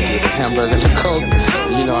 Like we get a hamburger and a Coke.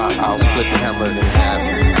 You know, I'll split the hamburger in half.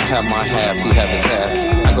 I have my half, he have his half.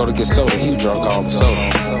 I go to get soda, he drunk all the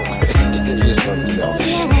soda. You're something else.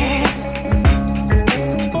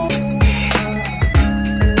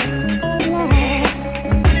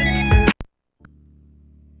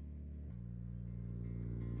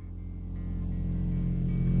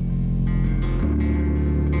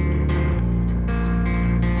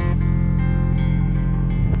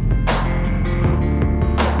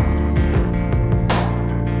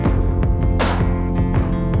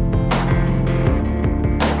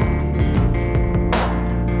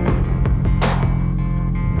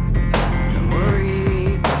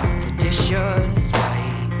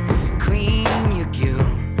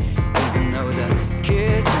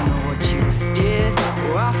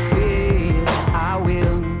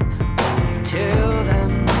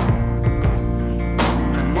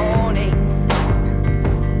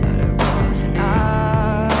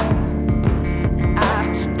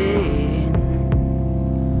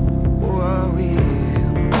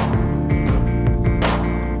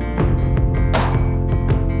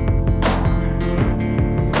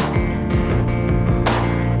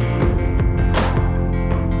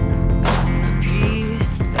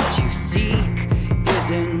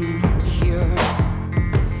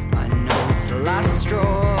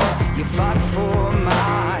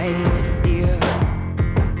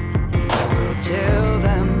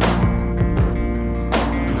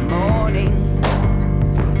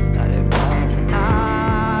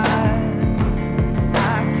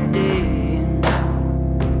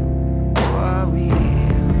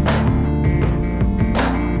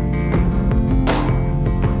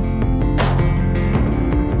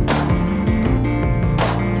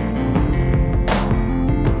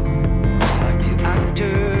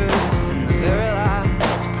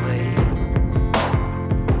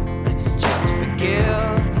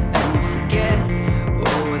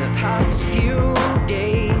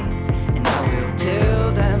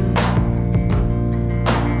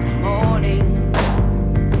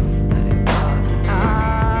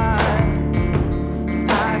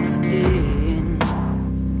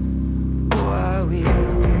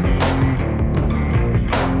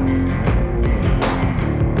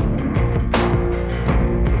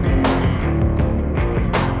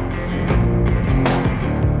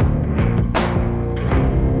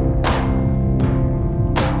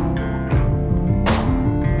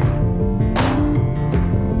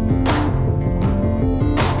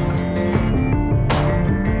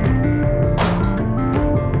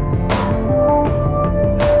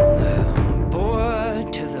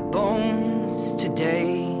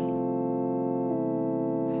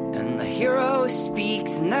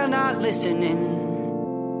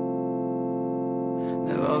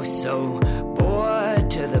 So bored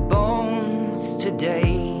to the bones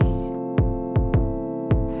today.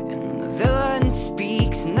 And the villain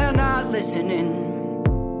speaks and they're not listening.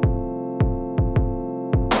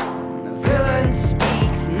 And the villain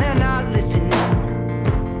speaks and they're not listening.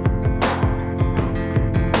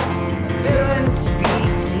 And the villain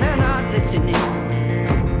speaks and they're not listening.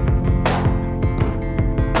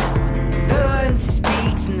 And the villain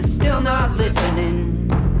speaks and they're still not listening.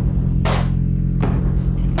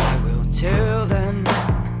 Tell them in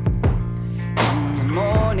the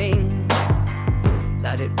morning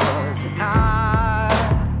that it was an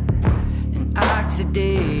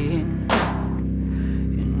accident.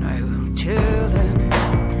 And I will tell them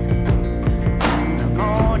in the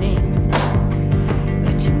morning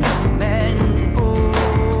that you never meant to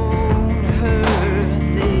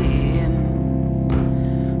hurt them.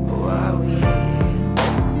 Oh, I will.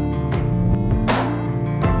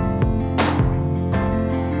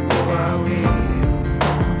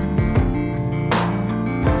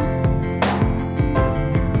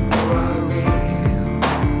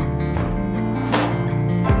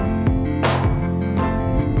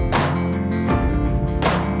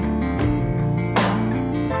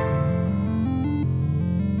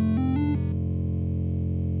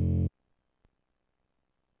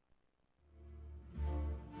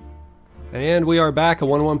 And we are back at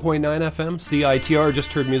 101.9 FM, CITR.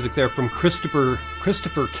 Just heard music there from Christopher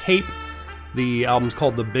Cape. The album's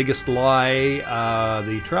called The Biggest Lie.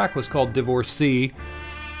 The track was called Divorcee.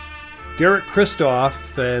 Derek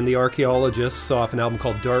Christoff and the Archaeologists off an album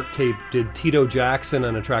called Dark Tape did Tito Jackson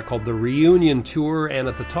on a track called The Reunion Tour. And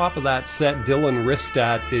at the top of that set, Dylan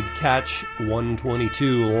Ristat did Catch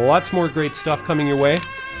 122. Lots more great stuff coming your way.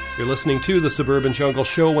 You're listening to The Suburban Jungle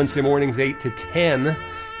Show, Wednesday mornings 8 to 10.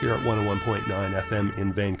 Here at 101.9 FM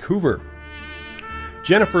in Vancouver.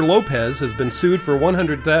 Jennifer Lopez has been sued for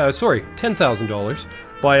 $10,000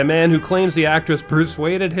 by a man who claims the actress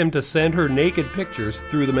persuaded him to send her naked pictures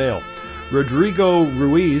through the mail. Rodrigo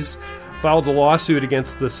Ruiz filed a lawsuit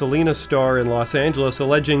against the Selena star in Los Angeles,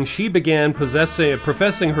 alleging she began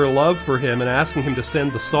professing her love for him and asking him to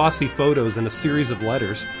send the saucy photos in a series of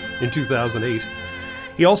letters in 2008.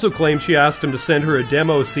 He also claims she asked him to send her a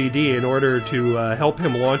demo CD in order to help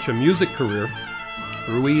him launch a music career.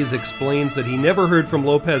 Ruiz explains that he never heard from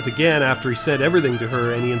Lopez again after he said everything to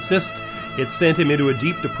her, and he insists it sent him into a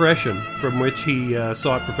deep depression from which he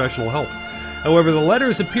sought professional help. However, the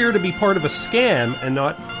letters appear to be part of a scam and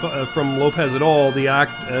not from Lopez at all. The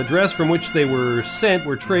address from which they were sent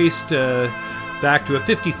were traced back to a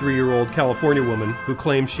 53-year-old California woman who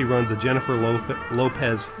claims she runs a Jennifer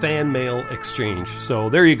Lopez fan mail exchange. So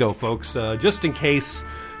there you go, folks. Just in case,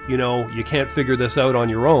 you can't figure this out on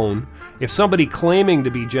your own, if somebody claiming to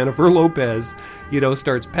be Jennifer Lopez,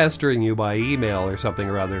 starts pestering you by email or something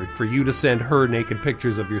or other for you to send her naked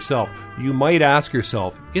pictures of yourself, you might ask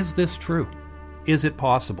yourself, is this true? Is it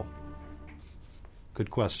possible? Good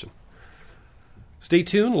question. Stay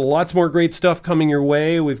tuned. Lots more great stuff coming your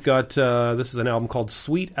way. We've got, this is an album called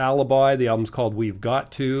Sweet Alibi. The album's called We've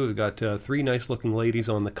Got To. We've got three nice-looking ladies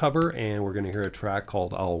on the cover, and we're going to hear a track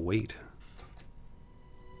called I'll Wait.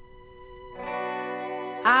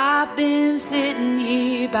 I've been sitting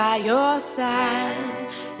here by your side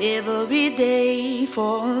every day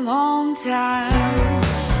for a long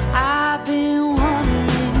time. I've been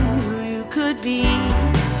wondering who you could be,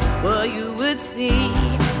 what you would see.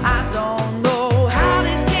 I don't know how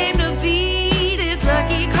this came to be, this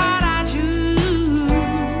lucky card I drew,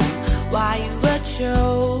 why you were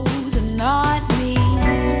chosen, not me.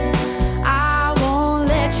 I won't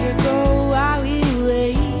let you go, I will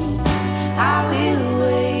wait, I will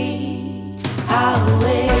wait, I'll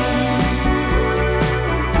wait,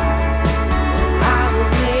 I'll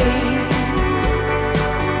wait.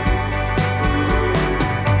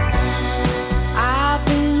 I've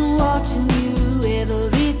been watching you ever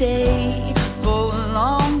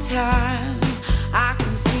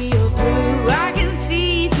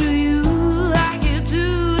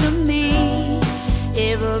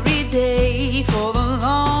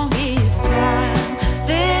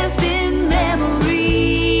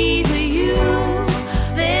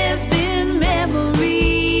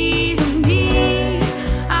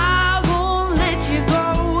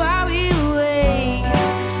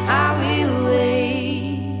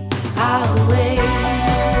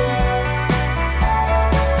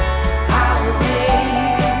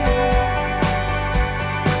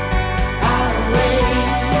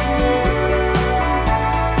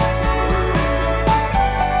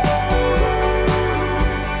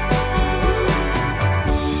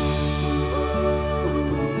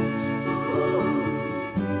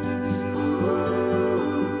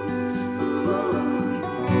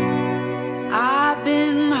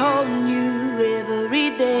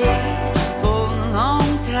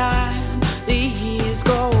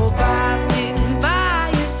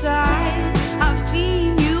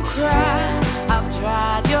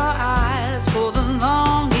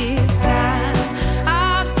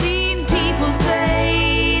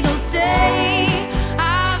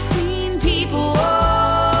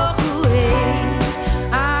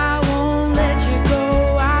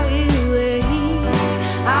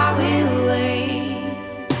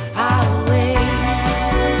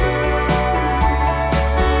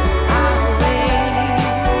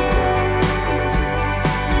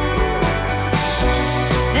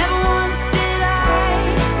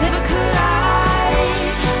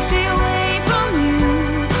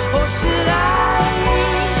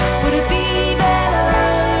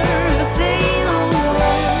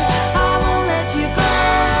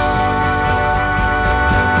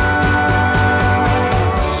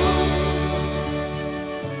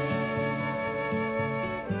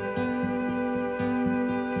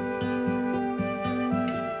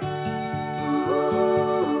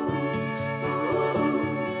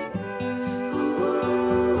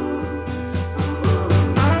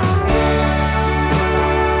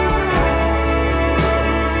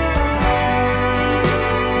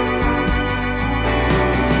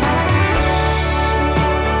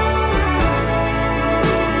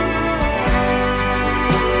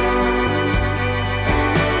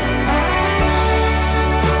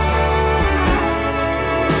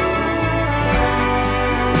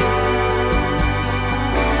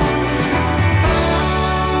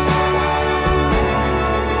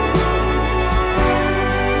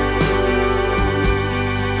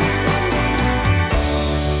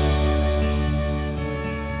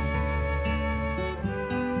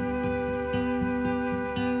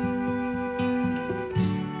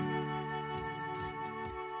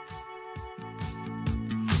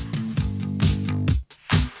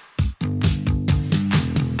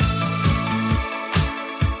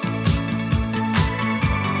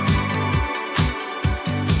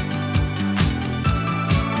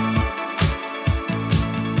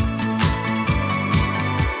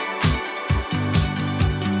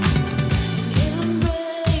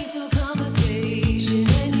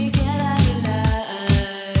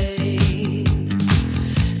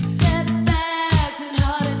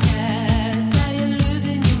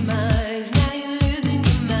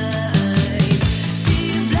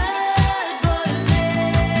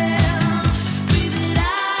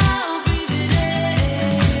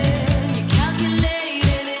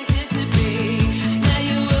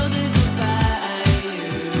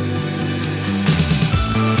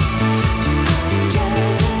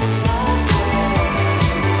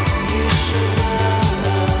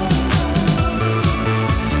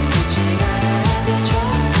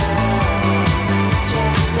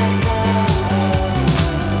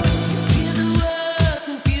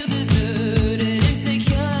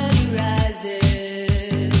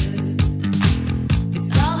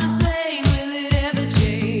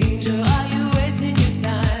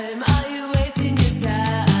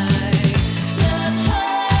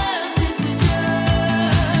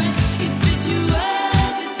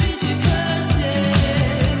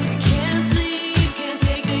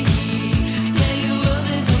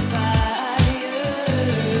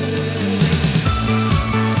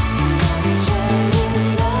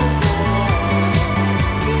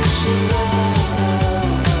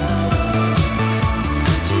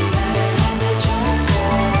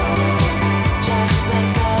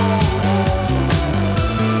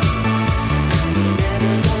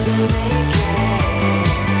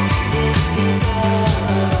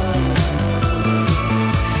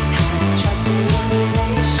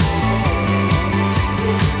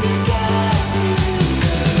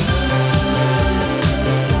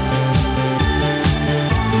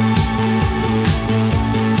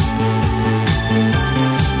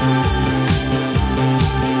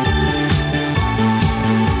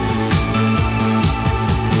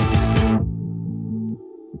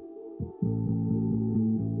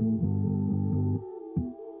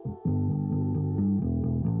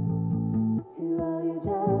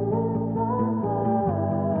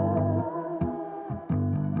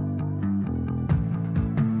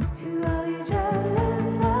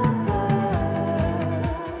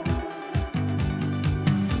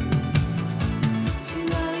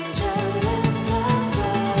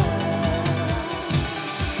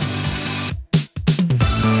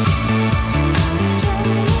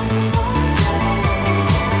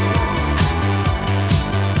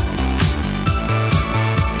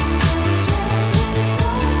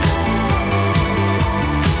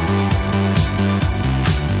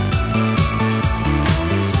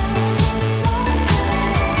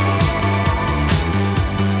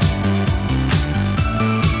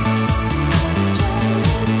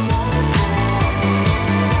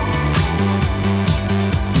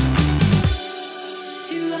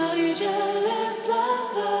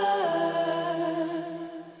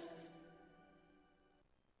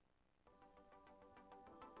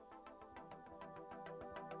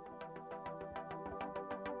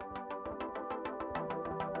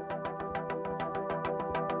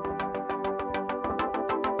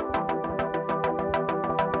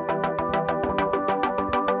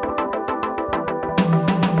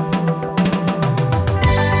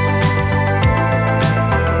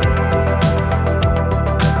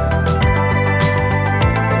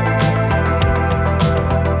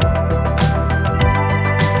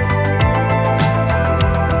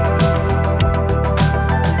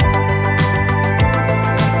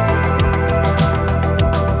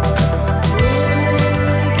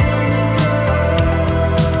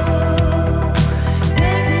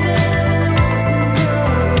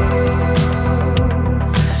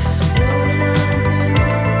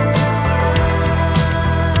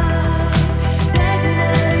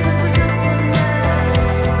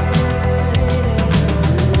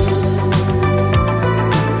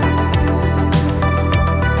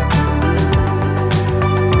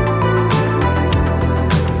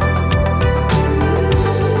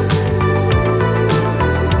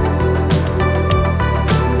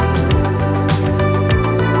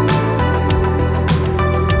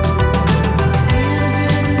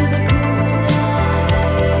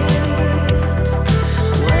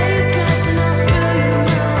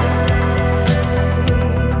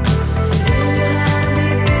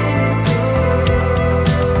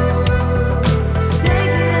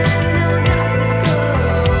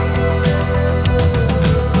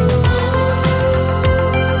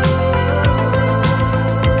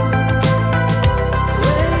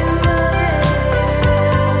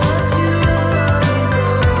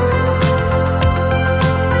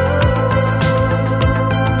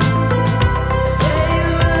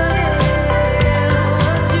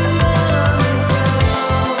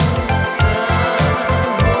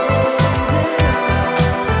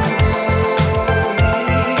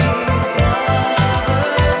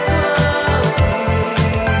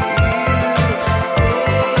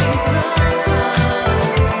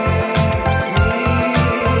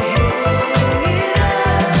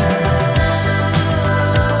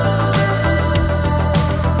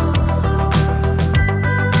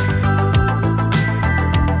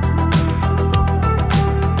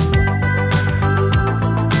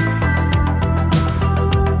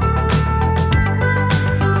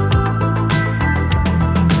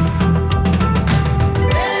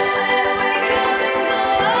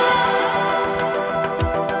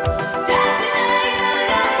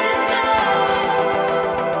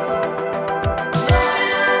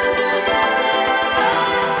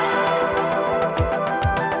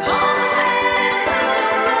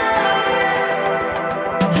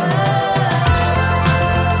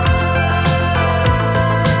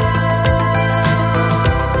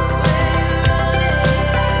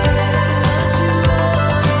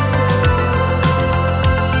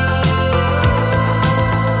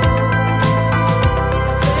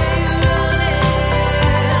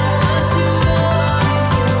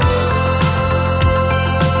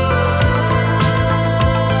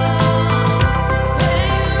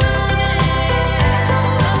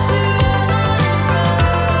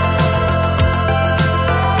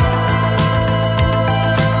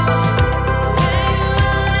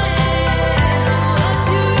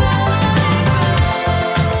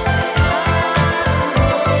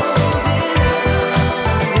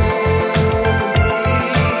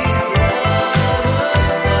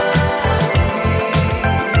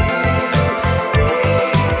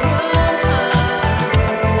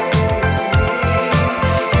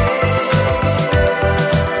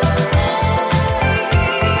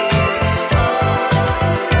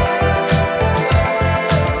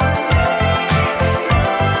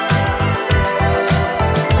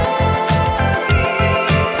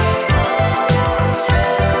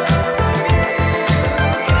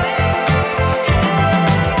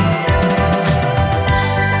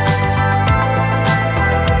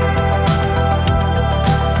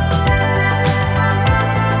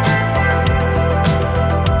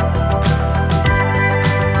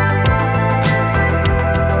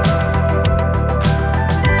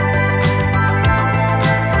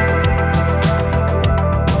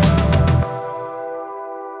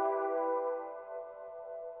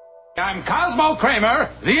Now,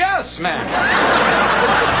 Kramer, the Yes Man.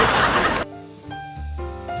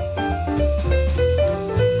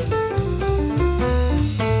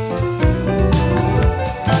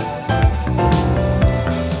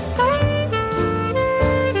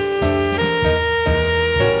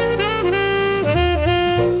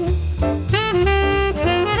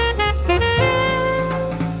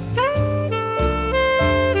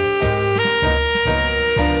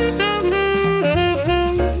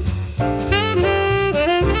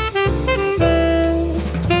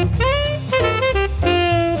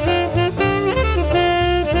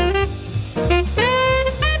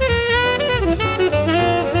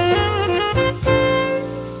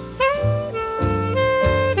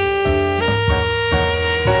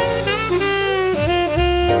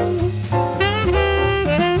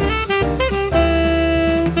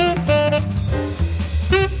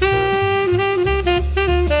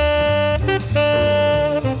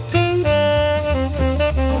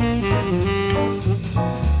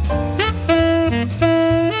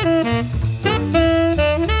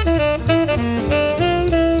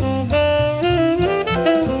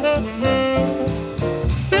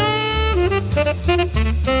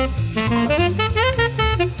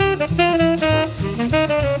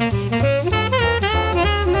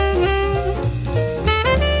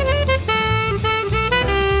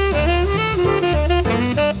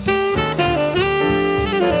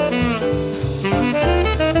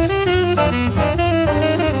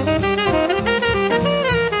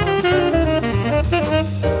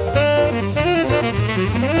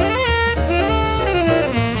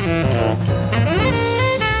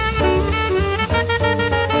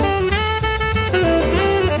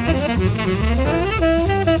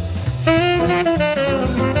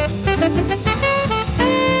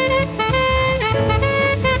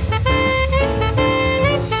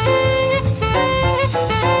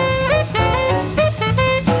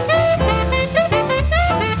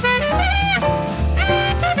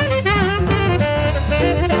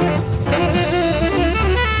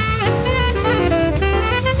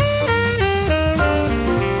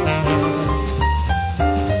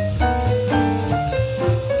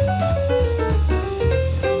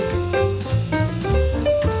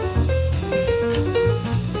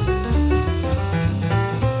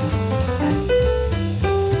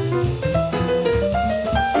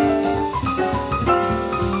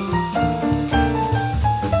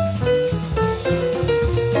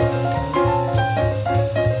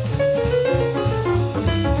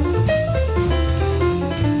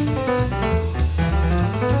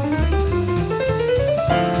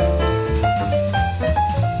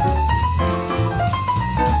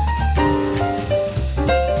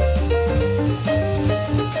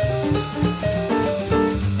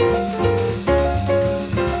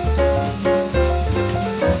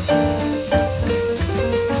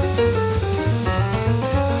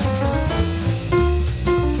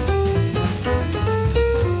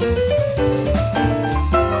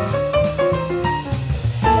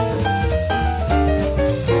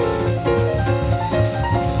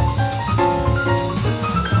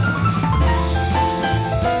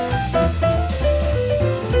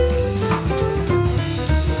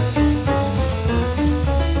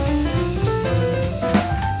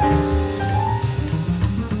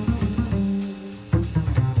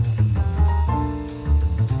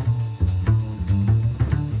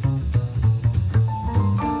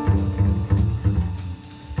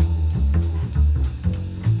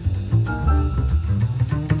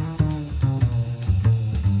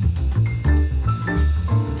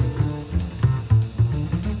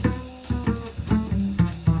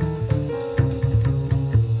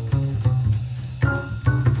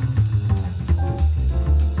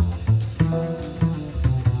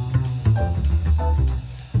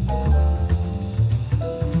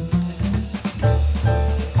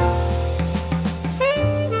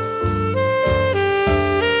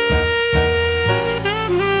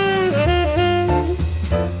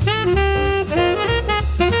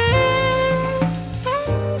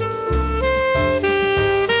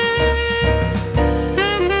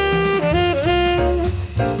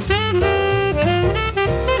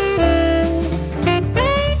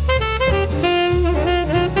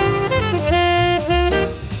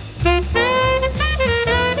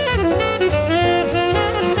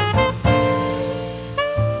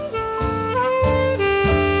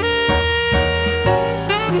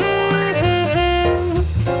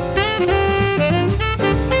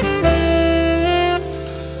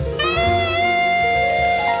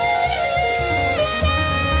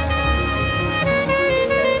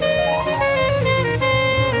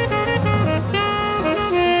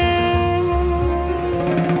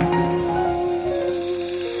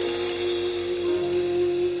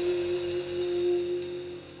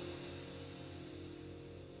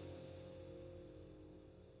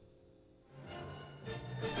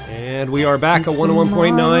 And we are back at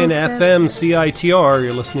 101.9 FM CITR.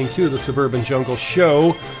 You're listening to the Suburban Jungle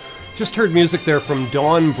Show. Just heard music there from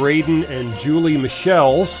Don Braden and Julie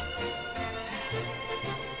Michelle's.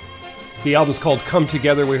 The album's called Come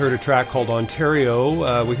Together. We heard a track called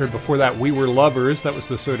Ontario. We heard before that We Were Lovers. That was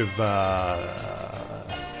the sort of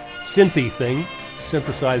synthy thing,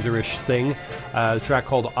 synthesizer-ish thing. A track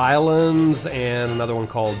called Islands and another one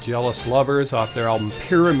called Jealous Lovers off their album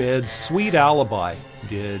Pyramids. Sweet Alibi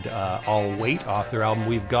did I'll Wait off their album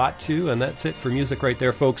We've Got To. And that's it for music right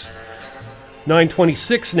there, folks.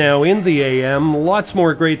 9:26 now in the AM. Lots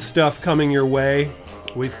more great stuff coming your way.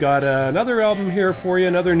 We've got another album here for you,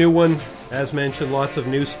 another new one. As mentioned, lots of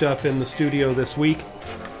new stuff in the studio this week.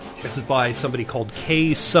 This is by somebody called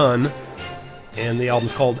K-Sun, and the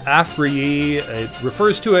album's called Afri. It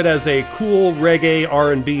refers to it as a cool reggae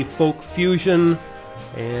R&B folk fusion,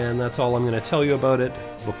 and that's all I'm going to tell you about it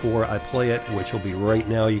before I play it, which will be right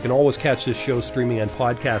now. You can always catch this show streaming and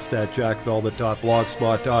podcast at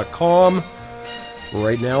jackvelvet.blogspot.com.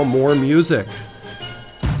 Right now, more music.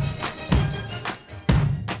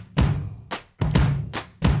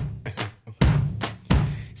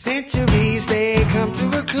 Centuries, they come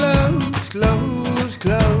to a close, close,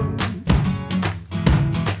 close.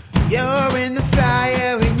 You're in the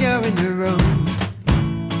fire and you're in the rose.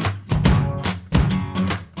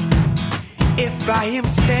 If I am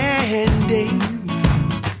standing,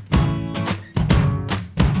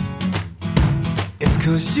 it's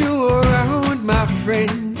 'cause you're around, my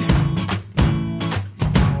friend.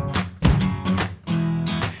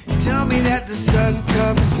 Tell me that the sun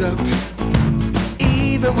comes up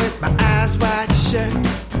even with my eyes wide shut.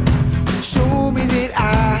 Show me that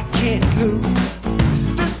I can't lose.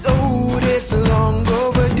 This ode is long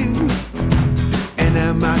overdue. And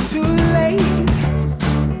am I too late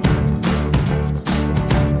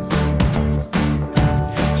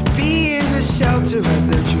to be in the shelter at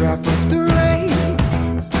the drop of the rain?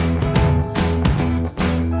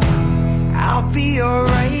 I'll be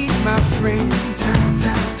alright, my friend.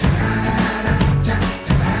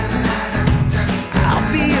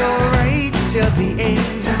 Alright till the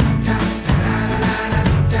end.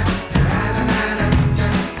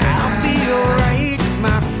 I'll be alright,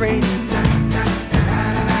 my friend.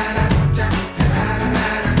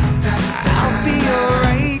 I'll be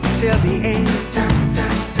alright till the end.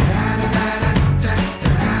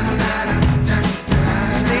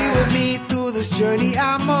 Stay with me through this journey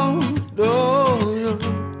I'm on. Oh,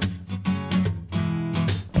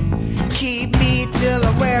 keep me till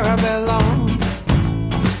I'm where I belong.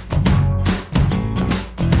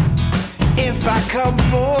 If I come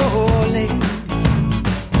falling,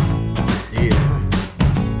 yeah,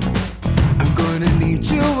 I'm gonna need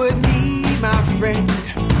you with me, my friend.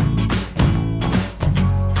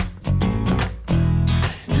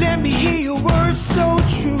 Let me hear your words so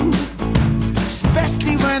true,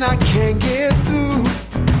 especially when I can't get through.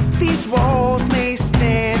 These walls may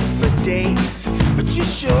stand for days, but you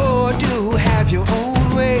sure do have your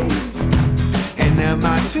own ways. And am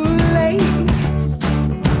I too late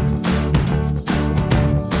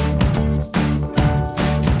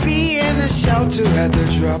in the shelter at the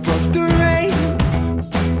drop of the rain?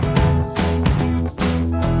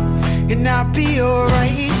 And I'll be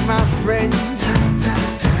alright, my friend.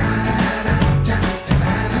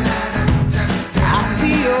 I'll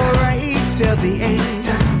be alright till the end.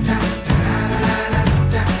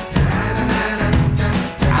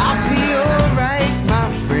 I'll be alright, my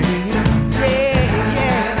friend. Yeah,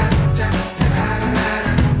 yeah.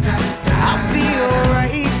 I'll be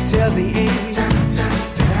alright till the end.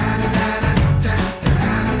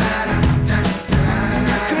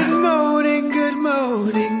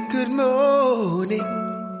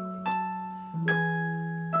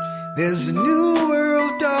 There's a new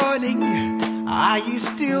world dawning. Are you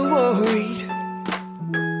still worried?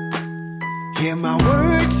 Hear my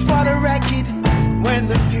words for the record when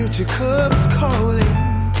the future comes calling.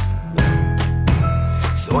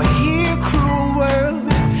 So I hear, cruel world,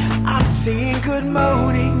 I'm saying good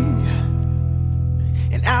morning.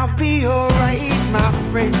 And I'll be alright, my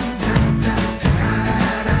friend.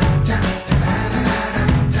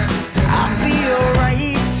 I'll be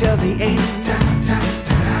alright till the end.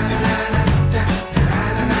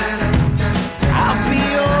 I'll be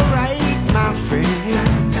alright, my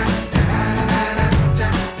friend.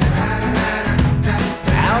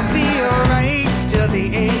 I'll be alright till the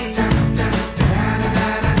end.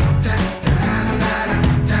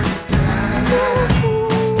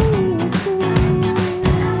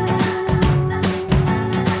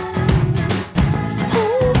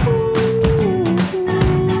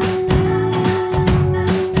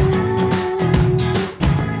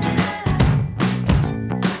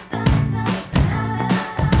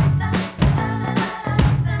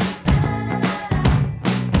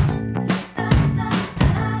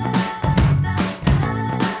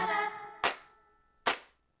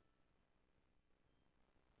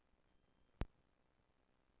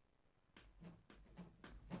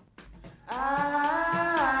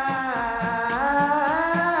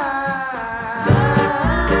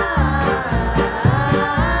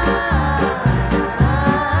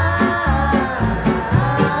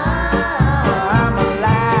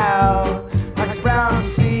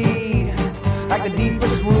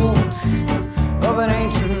 deepest roots of an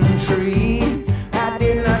ancient tree. I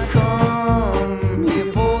did not come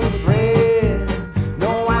here for the bread.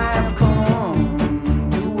 No, I have come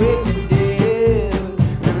to wake the dead.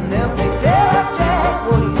 And they'll say, tell us, Jack,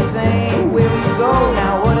 what are you saying? Where we go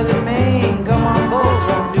now? What does it mean? Come on, boys,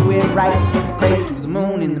 gonna do it right. Pray to the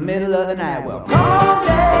moon in the middle of the night. Well, come on,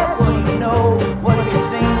 Jack, what do you know? What have you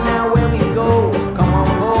seen now? Where we go? Come on,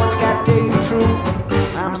 boys, I gotta tell you the truth.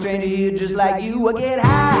 I'm a stranger here just like you. I get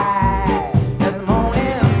high as the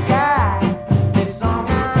morning sky. This song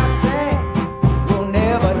I sing will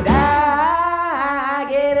never die. I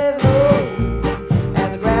get as low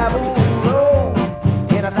as a gravel road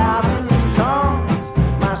in 1,000 tongues.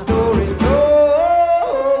 My story's throwing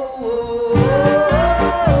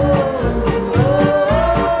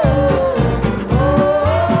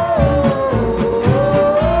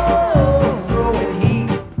heat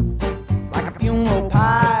like a funeral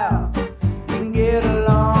pile. We can get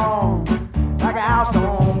along like a house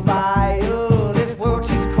on fire. This world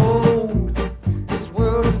is cold, this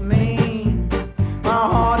world is mean. My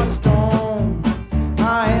heart is stone,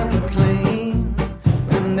 my hands are clean.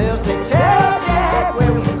 And they'll say, tell Jack,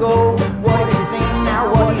 where we go? What have you seen now?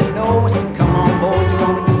 What do you know? I say, come on, boys, you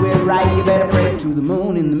wanna do it right. You better pray to the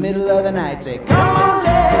moon in the middle of the night. Say, come on,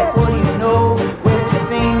 Jack, what do you know? What have you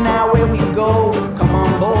seen now? Where we go? Come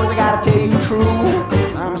on, boys, I gotta tell you the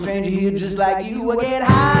truth. I'm a stranger here just like you. I get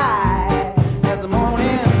high as the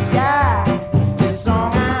morning sky. This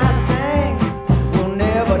song I sing will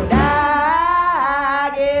never die.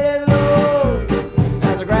 I get as low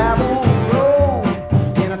as a gravel road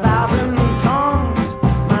in 1,000 tongues.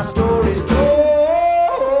 My story's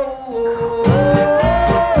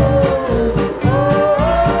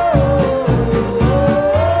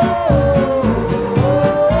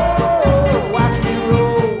watch me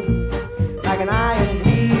roll like an iron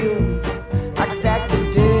wheel, like a stack the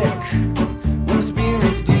deck when the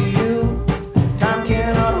spirits deal. Time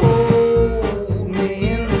cannot hold me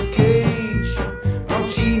in this cage. I'm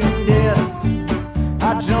cheating death,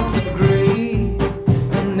 I jump the grave.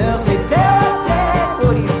 And they'll say, tell us, Jack,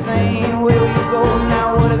 what are you saying? Where we go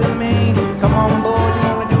now? What does it mean? Come on, boys, you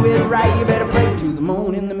wanna do it right. You better pray to the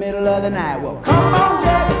moon in the middle of the night. Well, come on,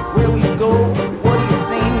 Jack, where we go? What do you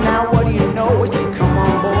see now? What do you know? I say, come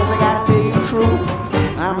on, boys, I gotta tell you the truth.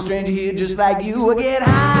 I'm a stranger here just like you. I get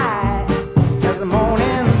high as the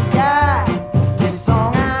morning sky. This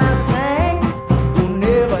song I sing will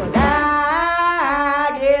never die.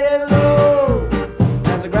 I get as low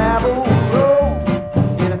as a gravel road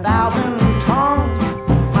in 1,000 tongues.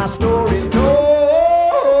 My story's told.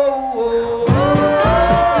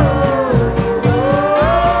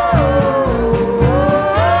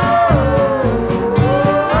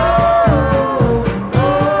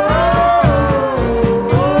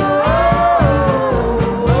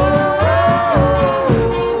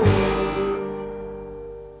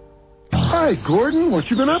 Hi, Gordon. What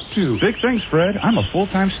you been up to? Big things, Fred. I'm a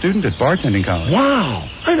full-time student at bartending college. Wow.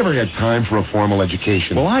 I never had time for a formal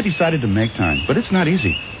education. Well, I decided to make time, but it's not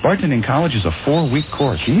easy. Bartending college is a 4-week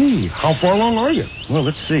course. Gee, how far along are you? Well,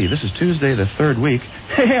 let's see. This is Tuesday, the 3rd week.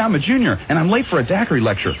 Hey, I'm a junior, and I'm late for a daiquiri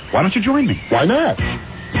lecture. Why don't you join me? Why not?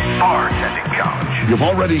 Bartending College. You've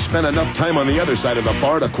already spent enough time on the other side of the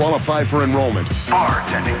bar to qualify for enrollment.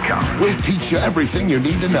 Bartending College. We'll teach you everything you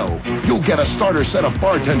need to know. You'll get a starter set of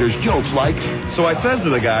bartenders' jokes like... So I says to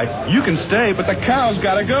the guy, you can stay, but the cow's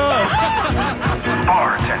gotta go.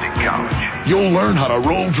 Bartending College. You'll learn how to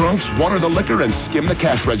roll drunks, water the liquor, and skim the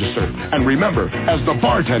cash register. And remember, as the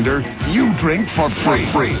bartender, you drink for free.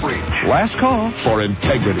 Last call. For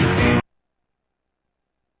integrity.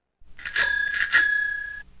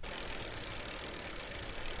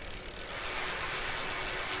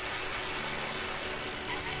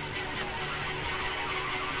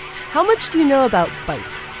 How much do you know about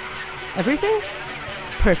bikes? Everything?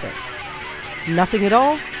 Perfect. Nothing at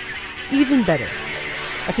all? Even better.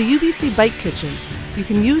 At the UBC Bike Kitchen, you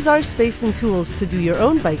can use our space and tools to do your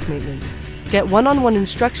own bike maintenance, get one-on-one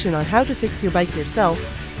instruction on how to fix your bike yourself,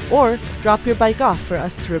 or drop your bike off for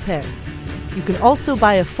us to repair. You can also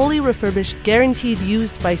buy a fully refurbished, guaranteed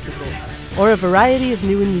used bicycle, or a variety of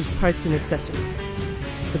new and used parts and accessories.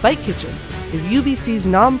 The Bike Kitchen is UBC's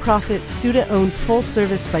non-profit, student-owned,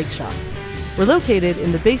 full-service bike shop. We're located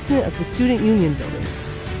in the basement of the Student Union building.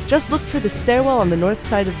 Just look for the stairwell on the north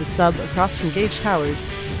side of the sub across from Gage Towers,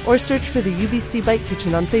 or search for the UBC Bike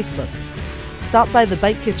Kitchen on Facebook. Stop by the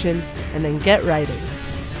Bike Kitchen and then get riding.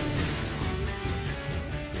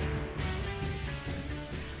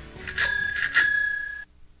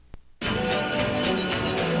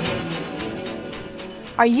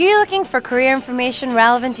 Are you looking for career information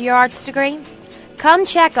relevant to your arts degree? Come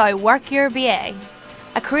check out Work Your BA,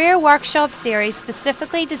 a career workshop series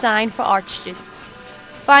specifically designed for art students.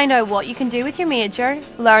 Find out what you can do with your major,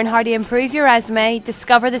 learn how to improve your resume,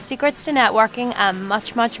 discover the secrets to networking, and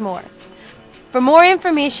much, much more. For more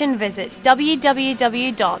information, visit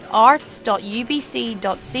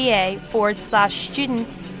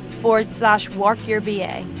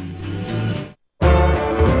www.arts.ubc.ca/students/work-your-BA.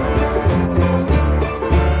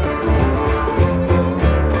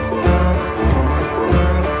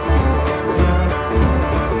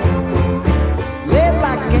 Lit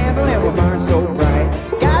like a candle and we burn so bright.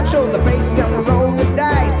 God showed the faces and we rolled the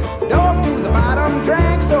dice. Dove to the bottom,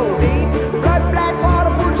 drank so deep. Blood black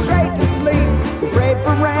water put us straight to sleep. We prayed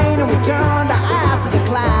for rain and we turned our eyes to the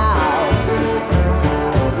clouds.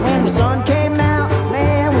 When the sun came out,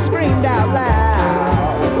 man, we screamed out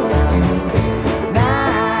loud.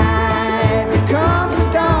 Night becomes the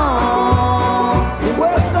dawn. We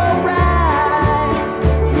were so right,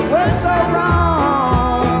 we were so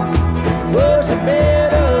wrong. Was it better?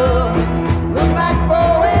 Was like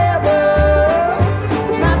forever.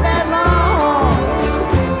 It's not that long.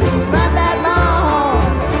 It's not that long.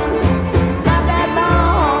 It's not that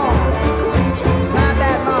long. It's not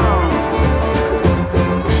that long.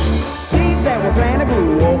 Seeds that were planted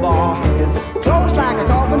grew over our heads. Closed like a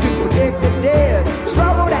coffin to protect the dead.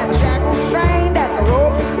 Struggled at the shackles, strained at the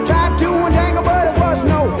ropes. Tried to untangle, but it was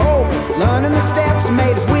no hope. Learning the steps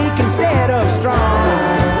made us weak instead of strong.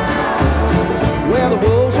 Well, the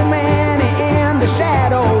wolves were many and the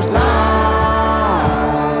shadows long,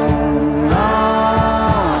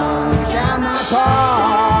 long, shall not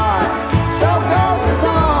part. So goes the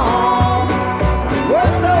song.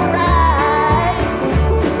 We're so right,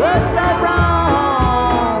 we're so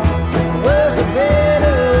wrong. We're so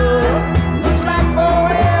bitter, looks like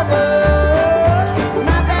forever. It's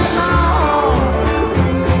not that long,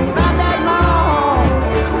 it's not that long,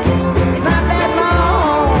 it's not that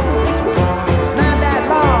long. It's not that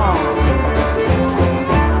long.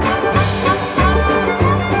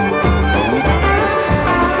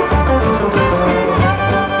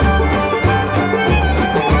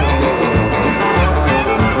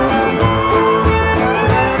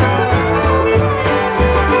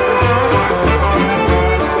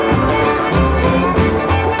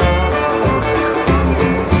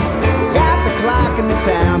 Got the clock in the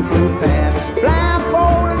town flew past.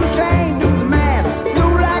 Blindfolded and chained to the mast.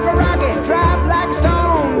 Flew like a rocket, dropped like a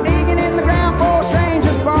stone. Digging in the ground for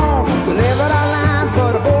strangers born. Delivered our lines,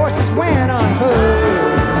 but our voices went unheard.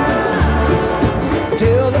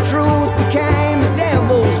 Till the truth became the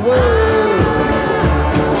devil's word.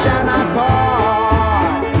 Shall not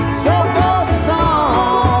part. So goes the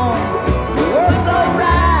song. We were so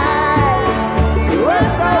right. We were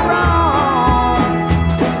so wrong.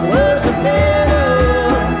 Was it better?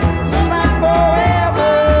 It's like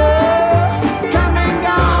forever. It's come and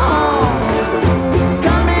gone. It's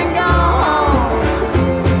come and gone.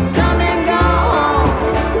 It's come and gone.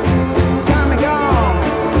 It's come and gone.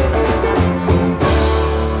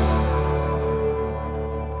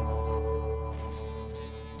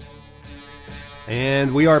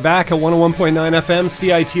 And we are back at 101.9 FM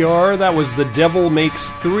CITR. That was The Devil Makes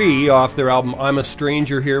 3 off their album I'm a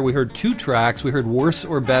Stranger Here. We heard two tracks. We heard Worse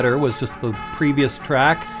or Better was just the previous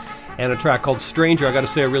track, and a track called Stranger. I got to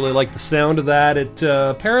say I really like the sound of that. It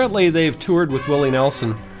apparently they've toured with Willie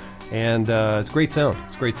Nelson, and it's great sound.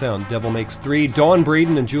 It's great sound. Devil Makes 3. Dawn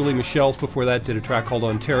Braden and Julie Michels before that did a track called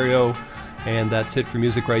Ontario. And that's it for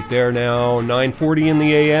music right there now. 9:40 in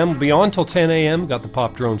the a.m. Beyond till 10 a.m. Got the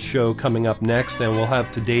Pop Drone Show coming up next, and we'll have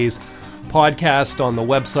today's podcast on the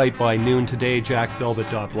website by noon today,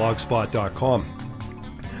 jackvelvet.blogspot.com.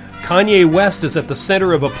 Kanye West is at the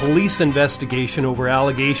center of a police investigation over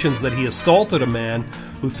allegations that he assaulted a man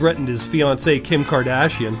who threatened his fiancée Kim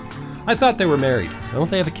Kardashian. I thought they were married. Don't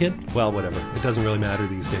they have a kid? Well, whatever. It doesn't really matter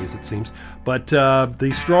these days, it seems. But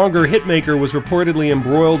the stronger hitmaker was reportedly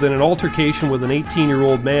embroiled in an altercation with an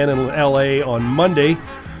 18-year-old man in L.A. on Monday.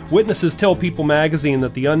 Witnesses tell People magazine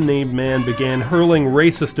that the unnamed man began hurling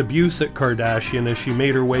racist abuse at Kardashian as she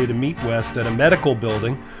made her way to meet West at a medical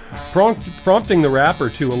building, prompting the rapper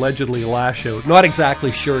to allegedly lash out. Not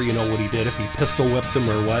exactly sure, what he did, if he pistol whipped him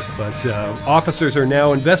or what, but officers are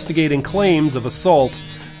now investigating claims of assault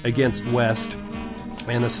against West.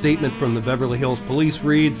 And a statement from the Beverly Hills Police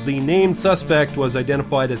reads, the named suspect was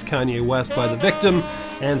identified as Kanye West by the victim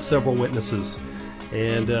and several witnesses,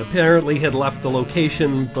 and apparently had left the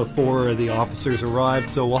location before the officers arrived,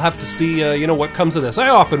 so we'll have to see what comes of this. I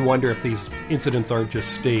often wonder if these incidents aren't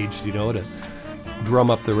just staged, to drum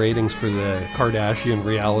up the ratings for the Kardashian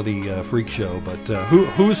reality freak show, but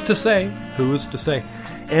who's to say? Who's to say?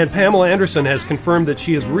 And Pamela Anderson has confirmed that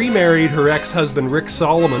she has remarried her ex-husband Rick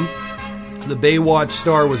Solomon. The Baywatch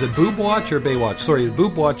star was it Boobwatch or Baywatch? Sorry, the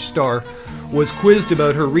Boobwatch star was quizzed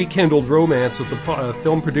about her rekindled romance with the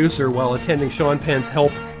film producer while attending Sean Penn's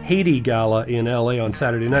Help Haiti Gala in LA on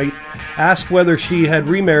Saturday night. Asked whether she had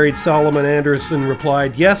remarried, Solomon Anderson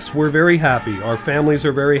replied, "Yes, we're very happy. Our families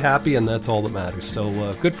are very happy, and that's all that matters."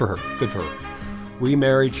 So good for her. Good for her.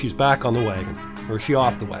 Remarried, she's back on the wagon. Or is she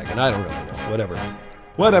off the wagon? I don't really know.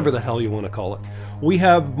 Whatever the hell you want to call it. We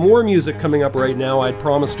have more music coming up right now. I'd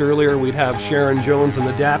promised earlier we'd have Sharon Jones and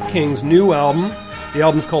the Dap Kings' new album. The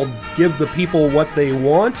album's called Give the People What They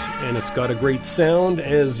Want, and it's got a great sound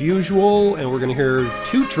as usual, and we're going to hear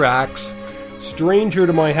 2 tracks, Stranger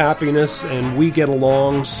to My Happiness and We Get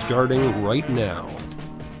Along, starting right now.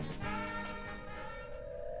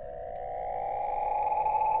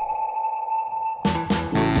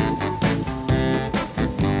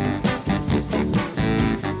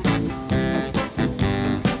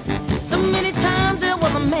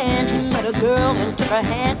 Girl and took her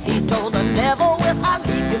hand, he told her never will I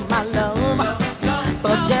leave you, my love.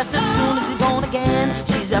 But just as soon as he's gone again,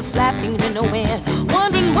 she's there flapping in the wind,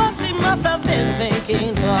 wondering what she must have been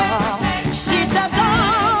thinking of. She said,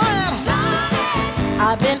 darling,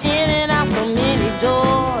 I've been in and out so many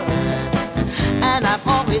doors, and I've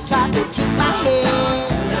always tried to keep my head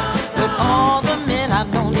with all the men I've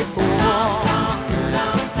known before.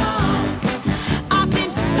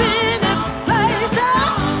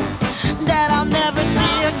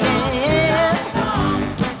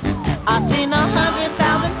 I've seen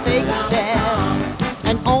 100,000 faces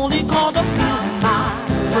and only called a few my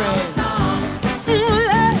friends.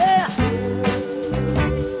 Yeah.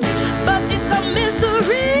 But it's a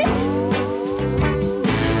mystery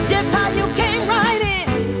just how you came right in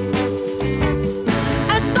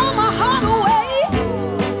and stole my heart away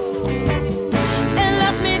and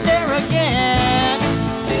left me there again,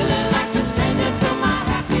 feeling like a stranger to my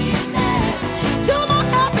happiness, to my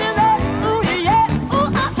happiness. Ooh yeah,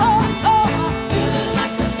 ooh ah.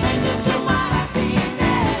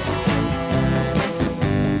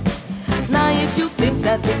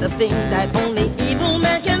 That is a thing that only evil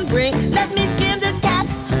man can bring. Let me skin this cat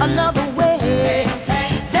another way.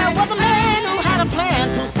 There was a man who had a plan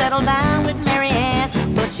to settle down with Mary Ann,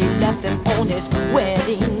 but she left him on his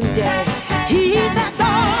wedding day. He said,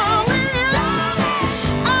 darling,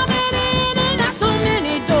 I've been in and out so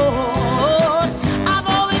many doors. I've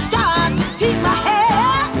always tried to keep my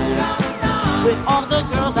head with all the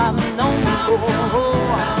girls I've known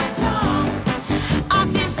before. I've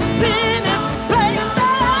seen been in places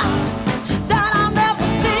that I'll never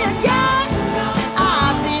see again.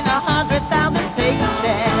 I've seen 100,000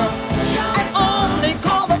 faces and only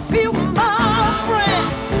call a few my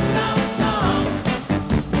friends.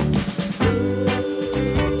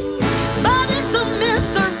 But it's a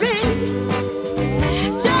mystery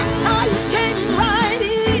just how you came right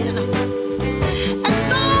in and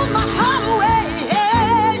stole my heart away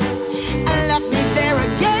and left me there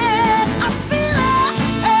again. I feel it,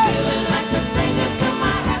 feeling like a stranger to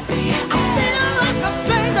my happiness. I feel like a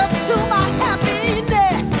stranger to my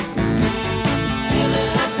happiness.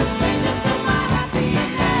 Feeling like a stranger to my happiness.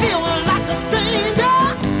 Feeling like a stranger.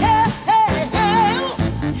 Hey, hey, hey.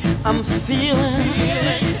 I'm feeling.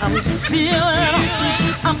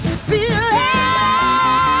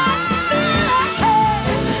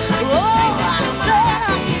 Oh, I said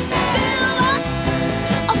I feel like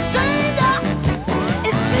a stranger.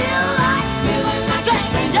 It feels like a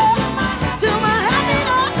stranger to my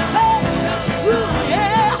happiness. Ooh,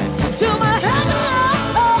 yeah, to my happiness.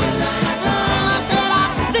 I said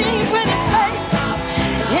I've seen pretty faces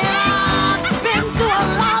and I've been to a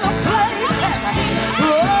lot of places.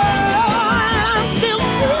 Oh, I'm still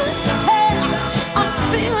feeling. I'm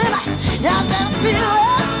feeling. Yeah, I said I'm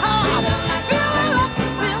feeling. Feeling like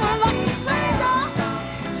a stranger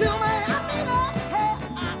to my happiness.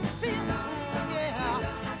 I'm feeling.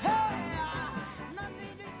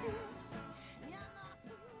 Yeah.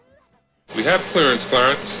 We have clearance,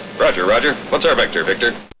 Clarence. Roger, Roger. What's our vector,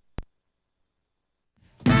 Victor?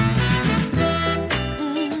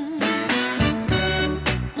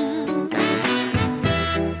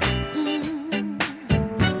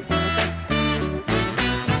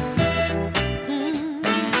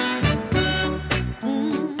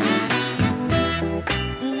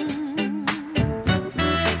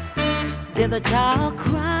 There's a child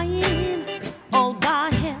crying all by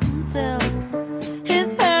himself.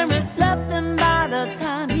 His parents left him by the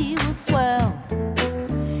time he was 12.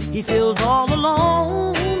 He feels all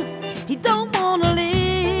alone. He don't want to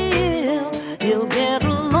live. He'll get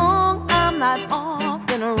along. I'm not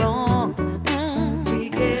often wrong. We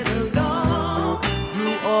get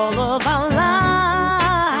of our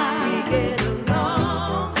lives. We get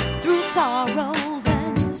along through sorrows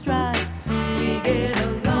and strife. We get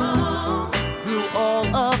along through all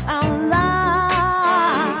of our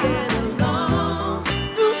lives. We get along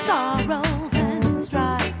through sorrows and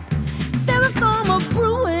strife. There is storm of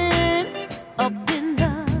brewing up in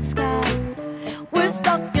the sky. We're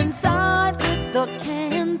stuck inside with the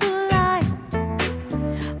candlelight,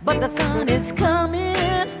 but the sun is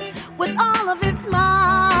coming with all of his might.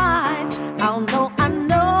 I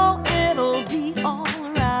know it'll be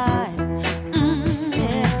alright.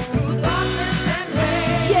 Yeah. Through darkness and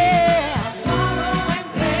rain, yeah, sorrow and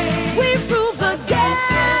pain, we proved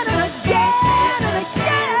again and again and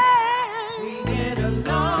again. We get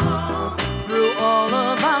along through all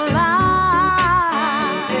of our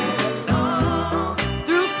lives. We get along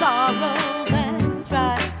through sorrows and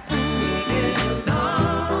strife. We get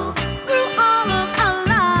along through all of our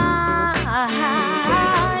lives.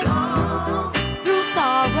 Through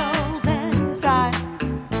sorrows and strife.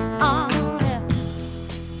 Oh, yeah.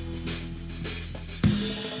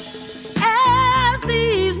 As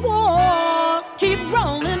these wars keep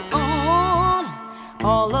rolling on,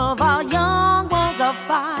 all of our young ones are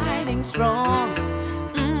fighting strong.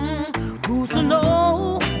 Who's to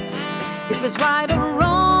know if it's right or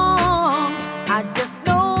wrong? I just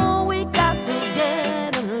know we got to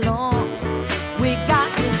get along. We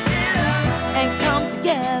got to get up and come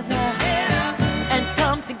together, and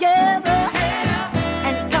come together,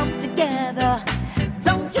 and come together.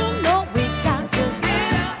 Don't you know we got to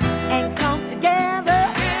get up and come together,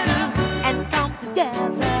 and come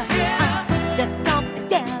together. Just come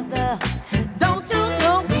together. Don't you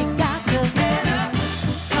know we got to get up,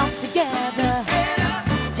 come together.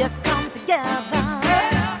 Just come together.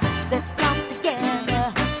 Said come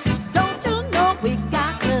together. Don't you know we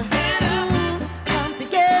got to come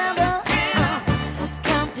together,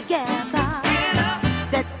 come together.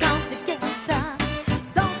 Said come together.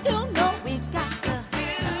 Don't you know we got to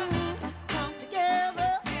come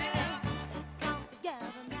together, come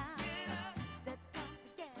together now. Said come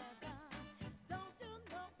together. Don't you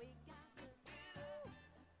know we got to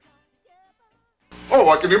Oh,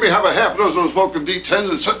 why, can you have a half dozen of those Vulcan D10s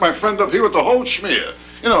and set my friend up here with the whole schmear?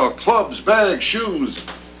 You know, clubs, bags, shoes,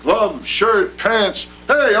 gloves, shirt, pants.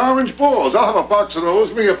 Hey, orange balls. I'll have a box of those.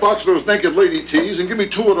 Give me a box of those naked lady tees, and give me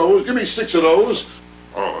 2 of those. Give me 6 of those.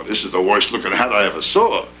 Oh, this is the worst looking hat I ever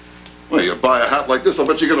saw. Well, you buy a hat like this, I'll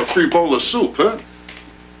bet you get a free bowl of soup, huh?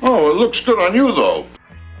 Oh, it looks good on you, though.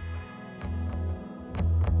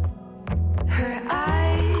 Her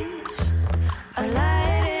eyes are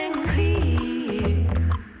light and clear,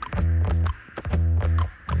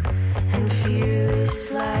 and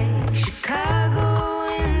fearless like Chicago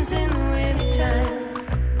winds in the wintertime.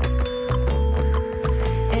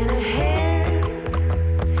 And her hair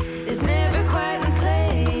is never quite in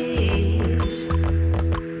place,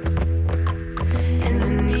 and the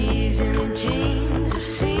knees in her jeans have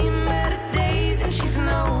seen better days, and she's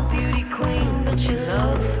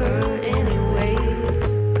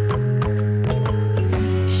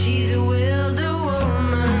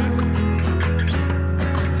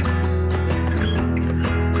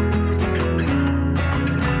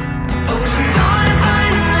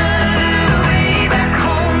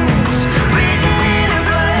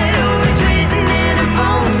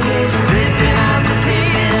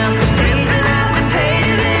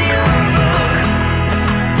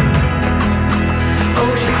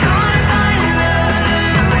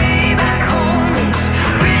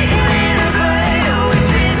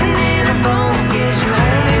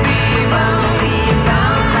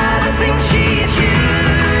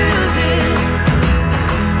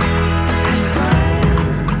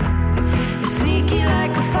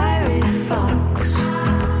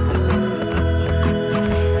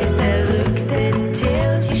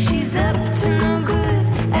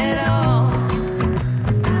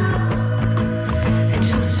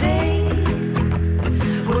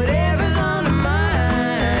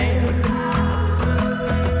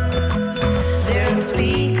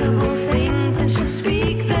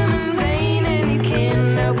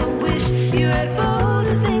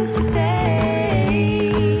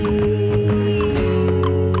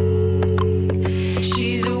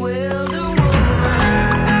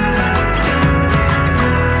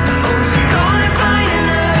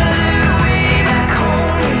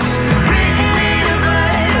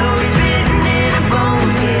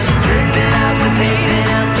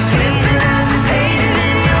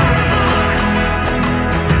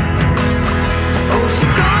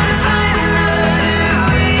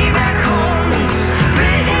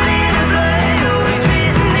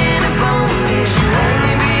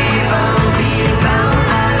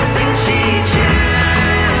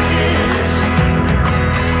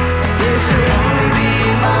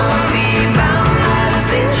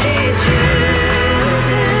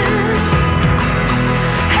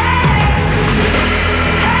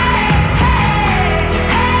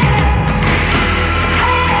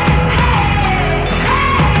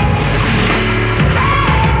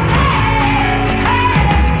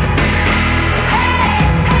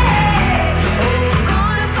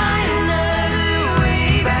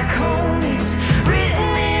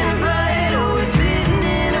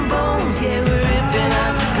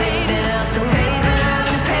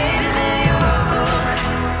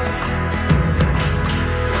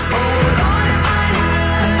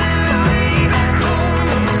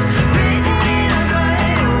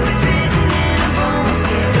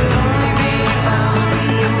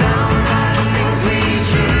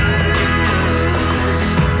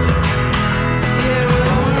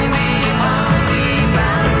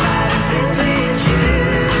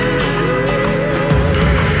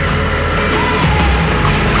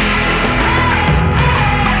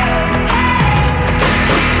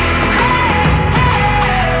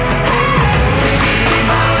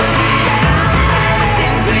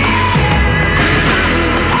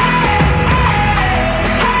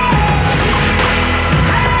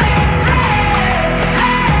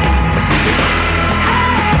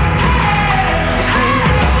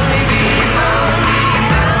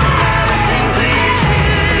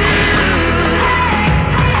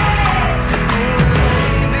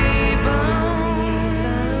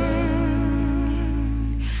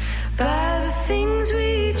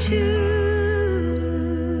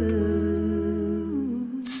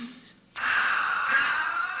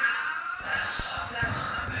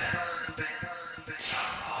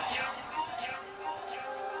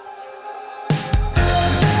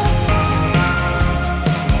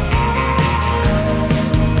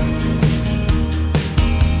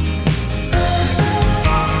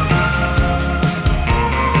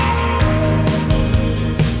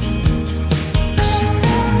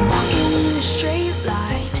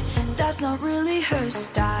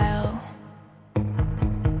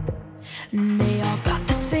And they all got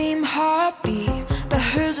the same heartbeat, but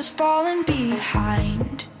hers is falling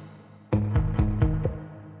behind.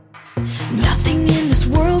 Nothing in this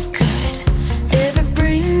world could ever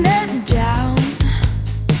bring them down.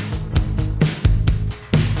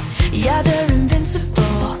 Yeah, they're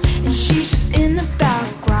invincible, and she's just in the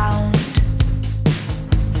background.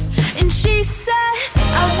 And she says,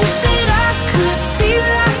 I wish that I could be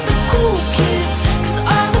like the cool kids, 'cause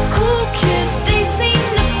all the cool kids, they seem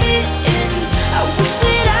to fit in. I wish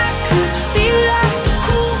that I could be like the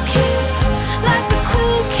cool kids, like the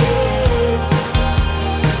cool kids.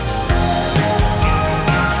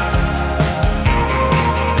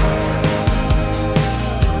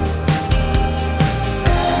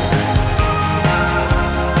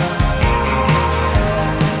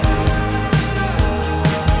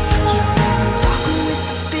 He says I'm talking with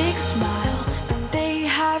a big smile, but they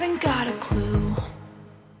haven't got a clue.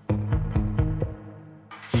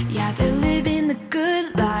 Yeah, they're living the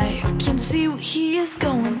good life, can't see what he is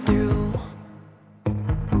going through.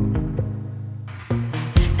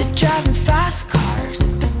 They're driving fast cars,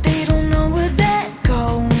 but they don't know where they're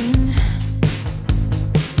going.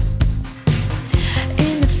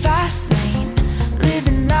 In the fast lane,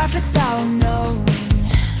 living life without knowing.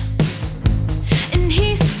 And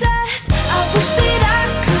he says, I wish that I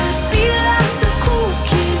could be like the cool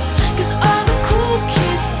kids, 'cause all the cool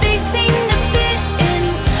kids, they seem to fit in.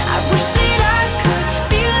 I wish that I could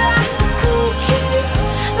be like the cool kids,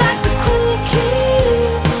 like the cool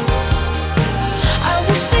kids. I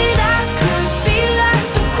wish that I could be like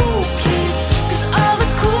the cool kids, 'cause all the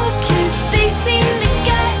cool kids, they seem to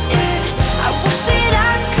get it. I wish that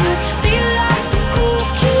I could be like the cool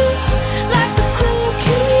kids, like the cool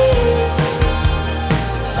kids.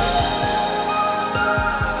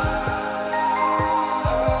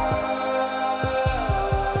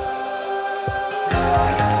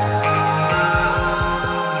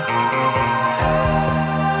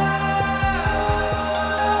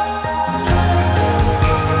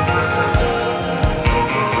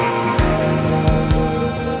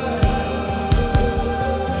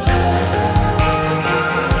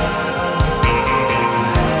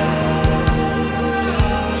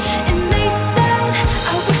 And they said,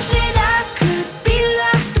 I wish that I could be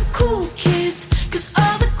like the cool kids, 'cause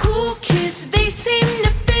all the cool kids, they seem to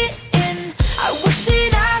fit in. I wish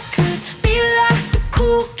that I could be like the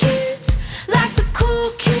cool kids, like the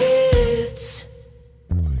cool kids.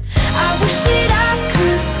 I wish that I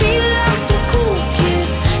could be like the cool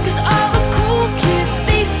kids, 'cause all the cool kids,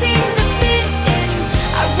 they seem to fit in.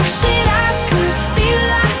 I wish that I could be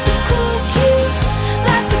like the cool kids,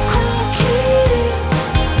 like the cool kids.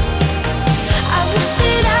 I wish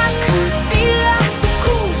that I could be like the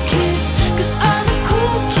cool kids, 'cause all the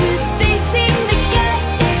cool kids, they seem to get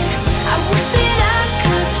it. I wish that I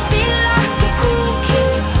could be like the cool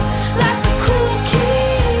kids, like the cool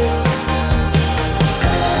kids.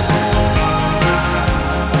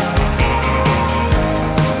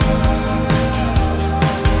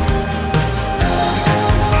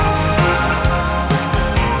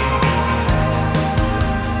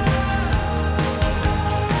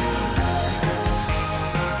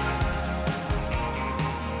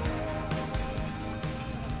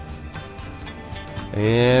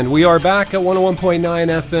 And we are back at 101.9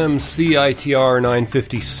 FM CITR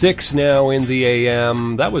 956 now in the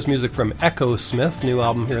AM. That was music from Echo Smith, new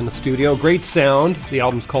album here in the studio. Great sound. The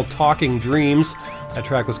album's called Talking Dreams. That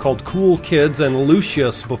track was called Cool Kids, and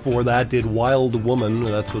Lucius before that did Wild Woman.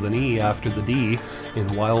 That's with an E after the D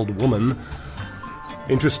in Wild Woman.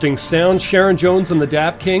 Interesting sound. Sharon Jones and the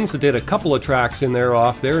Dap Kings did a couple of tracks in there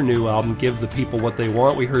off their new album, Give the People What They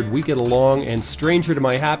Want. We heard We Get Along and Stranger to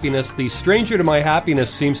My Happiness. The Stranger to My Happiness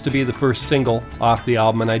seems to be the first single off the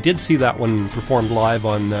album, and I did see that one performed live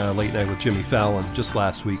on Late Night with Jimmy Fallon just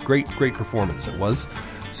last week. Great performance it was.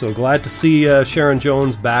 So glad to see Sharon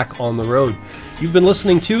Jones back on the road. You've been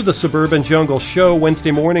listening to The Suburban Jungle Show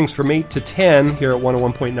Wednesday mornings from 8 to 10 here at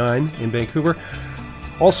 101.9 in Vancouver.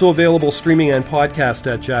 Also available streaming and podcast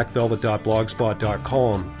at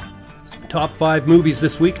jackvelvet.blogspot.com. Top 5 movies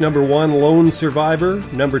this week. Number 1, Lone Survivor.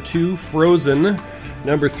 Number 2, Frozen.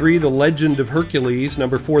 Number 3, The Legend of Hercules.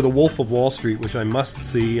 Number 4, The Wolf of Wall Street, which I must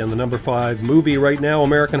see. And the number 5 movie right now,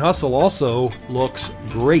 American Hustle, also looks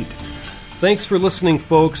great. Thanks for listening,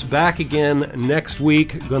 folks. Back again next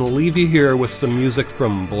week. Gonna leave you here with some music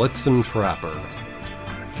from Blitzen Trapper.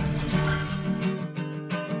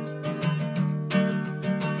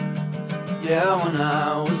 Yeah, when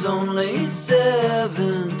I was only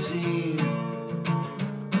 17,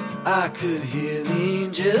 I could hear the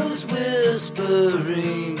angels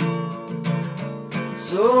whispering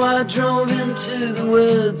So I drove into the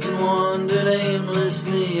woods and wandered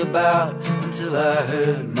aimlessly about until I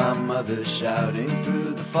heard my mother shouting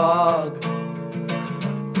through the fog.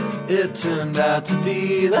 It turned out to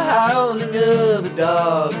be the howling of a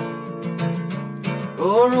dog,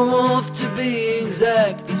 or a wolf to be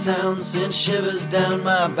exact. The sound sent shivers down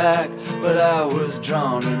my back, but I was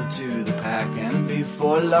drawn into the pack, and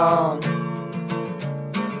before long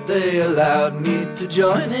they allowed me to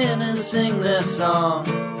join in and sing their song.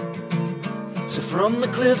 So from the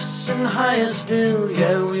cliffs and higher still,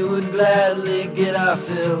 yeah, we would gladly get our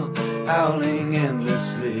fill, howling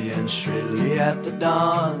endlessly and shrilly at the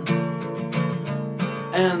dawn.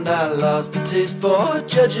 And I lost the taste for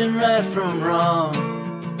judging right from wrong,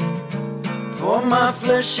 for my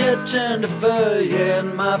flesh had turned to fur, yeah,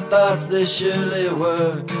 and my thoughts they surely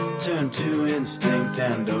were turned to instinct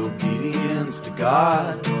and obedience to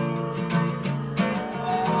God.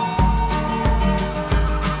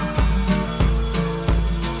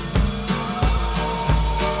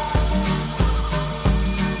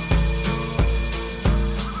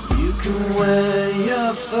 You can wear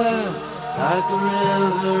your fur like a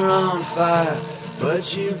river on fire,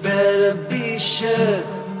 but you better be sure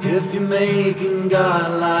if you're making God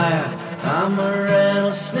a liar. I'm a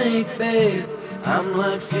rattlesnake, babe, I'm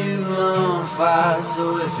like fuel on fire.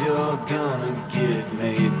 So if you're gonna get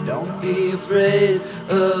made, don't be afraid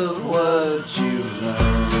of what you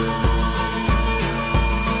learn.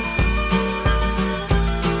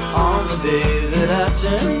 On the day that I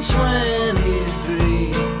turned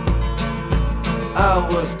 23, I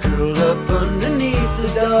was curled up underneath the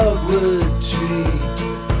dogwood tree,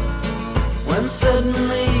 when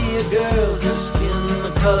suddenly a girl, her skin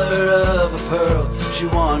the color of a pearl, she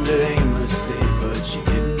wandered aimlessly, but she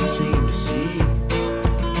didn't seem to see.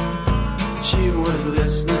 She was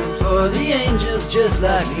listening for the angels just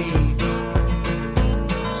like me.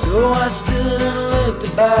 So I stood and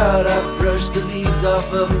looked about, I brushed the leaves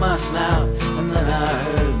off of my snout, and then I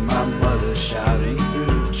heard my mother shouting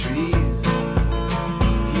through the trees.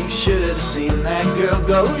 You should have seen that girl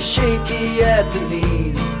go shaky at the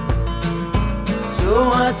knees.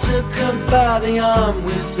 So I took her by the arm,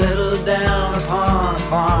 we settled down upon a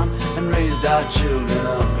farm, and raised our children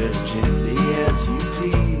up as gently as you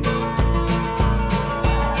please.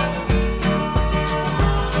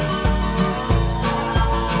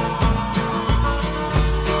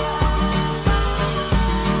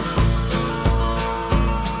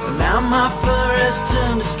 But now my fur has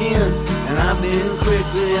turned to skin, and I've been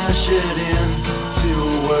quickly ushered in to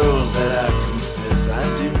a world that I confess I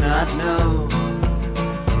do not know.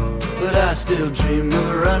 But I still dream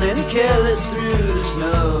of running careless through the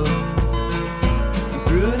snow, and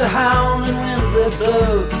through the howling winds that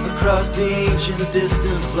blow across the ancient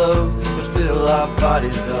distant flow, that fill our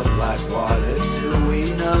bodies up like water till we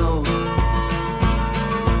know.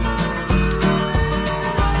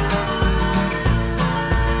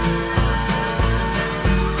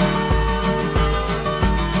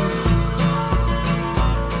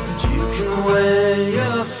 You can wear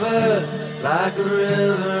your fur like a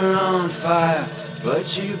river on fire,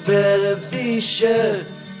 but you better be sure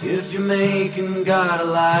if you're making God a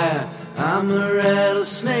liar. I'm a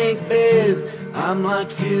rattlesnake, babe, I'm like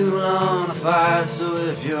fuel on a fire. So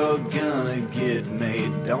if you're gonna get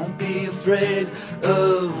made, don't be afraid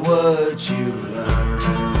of what you learn.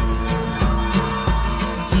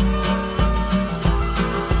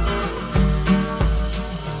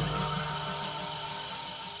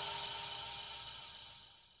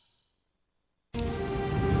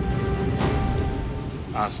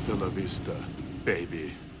 Hasta la vista,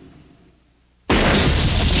 baby.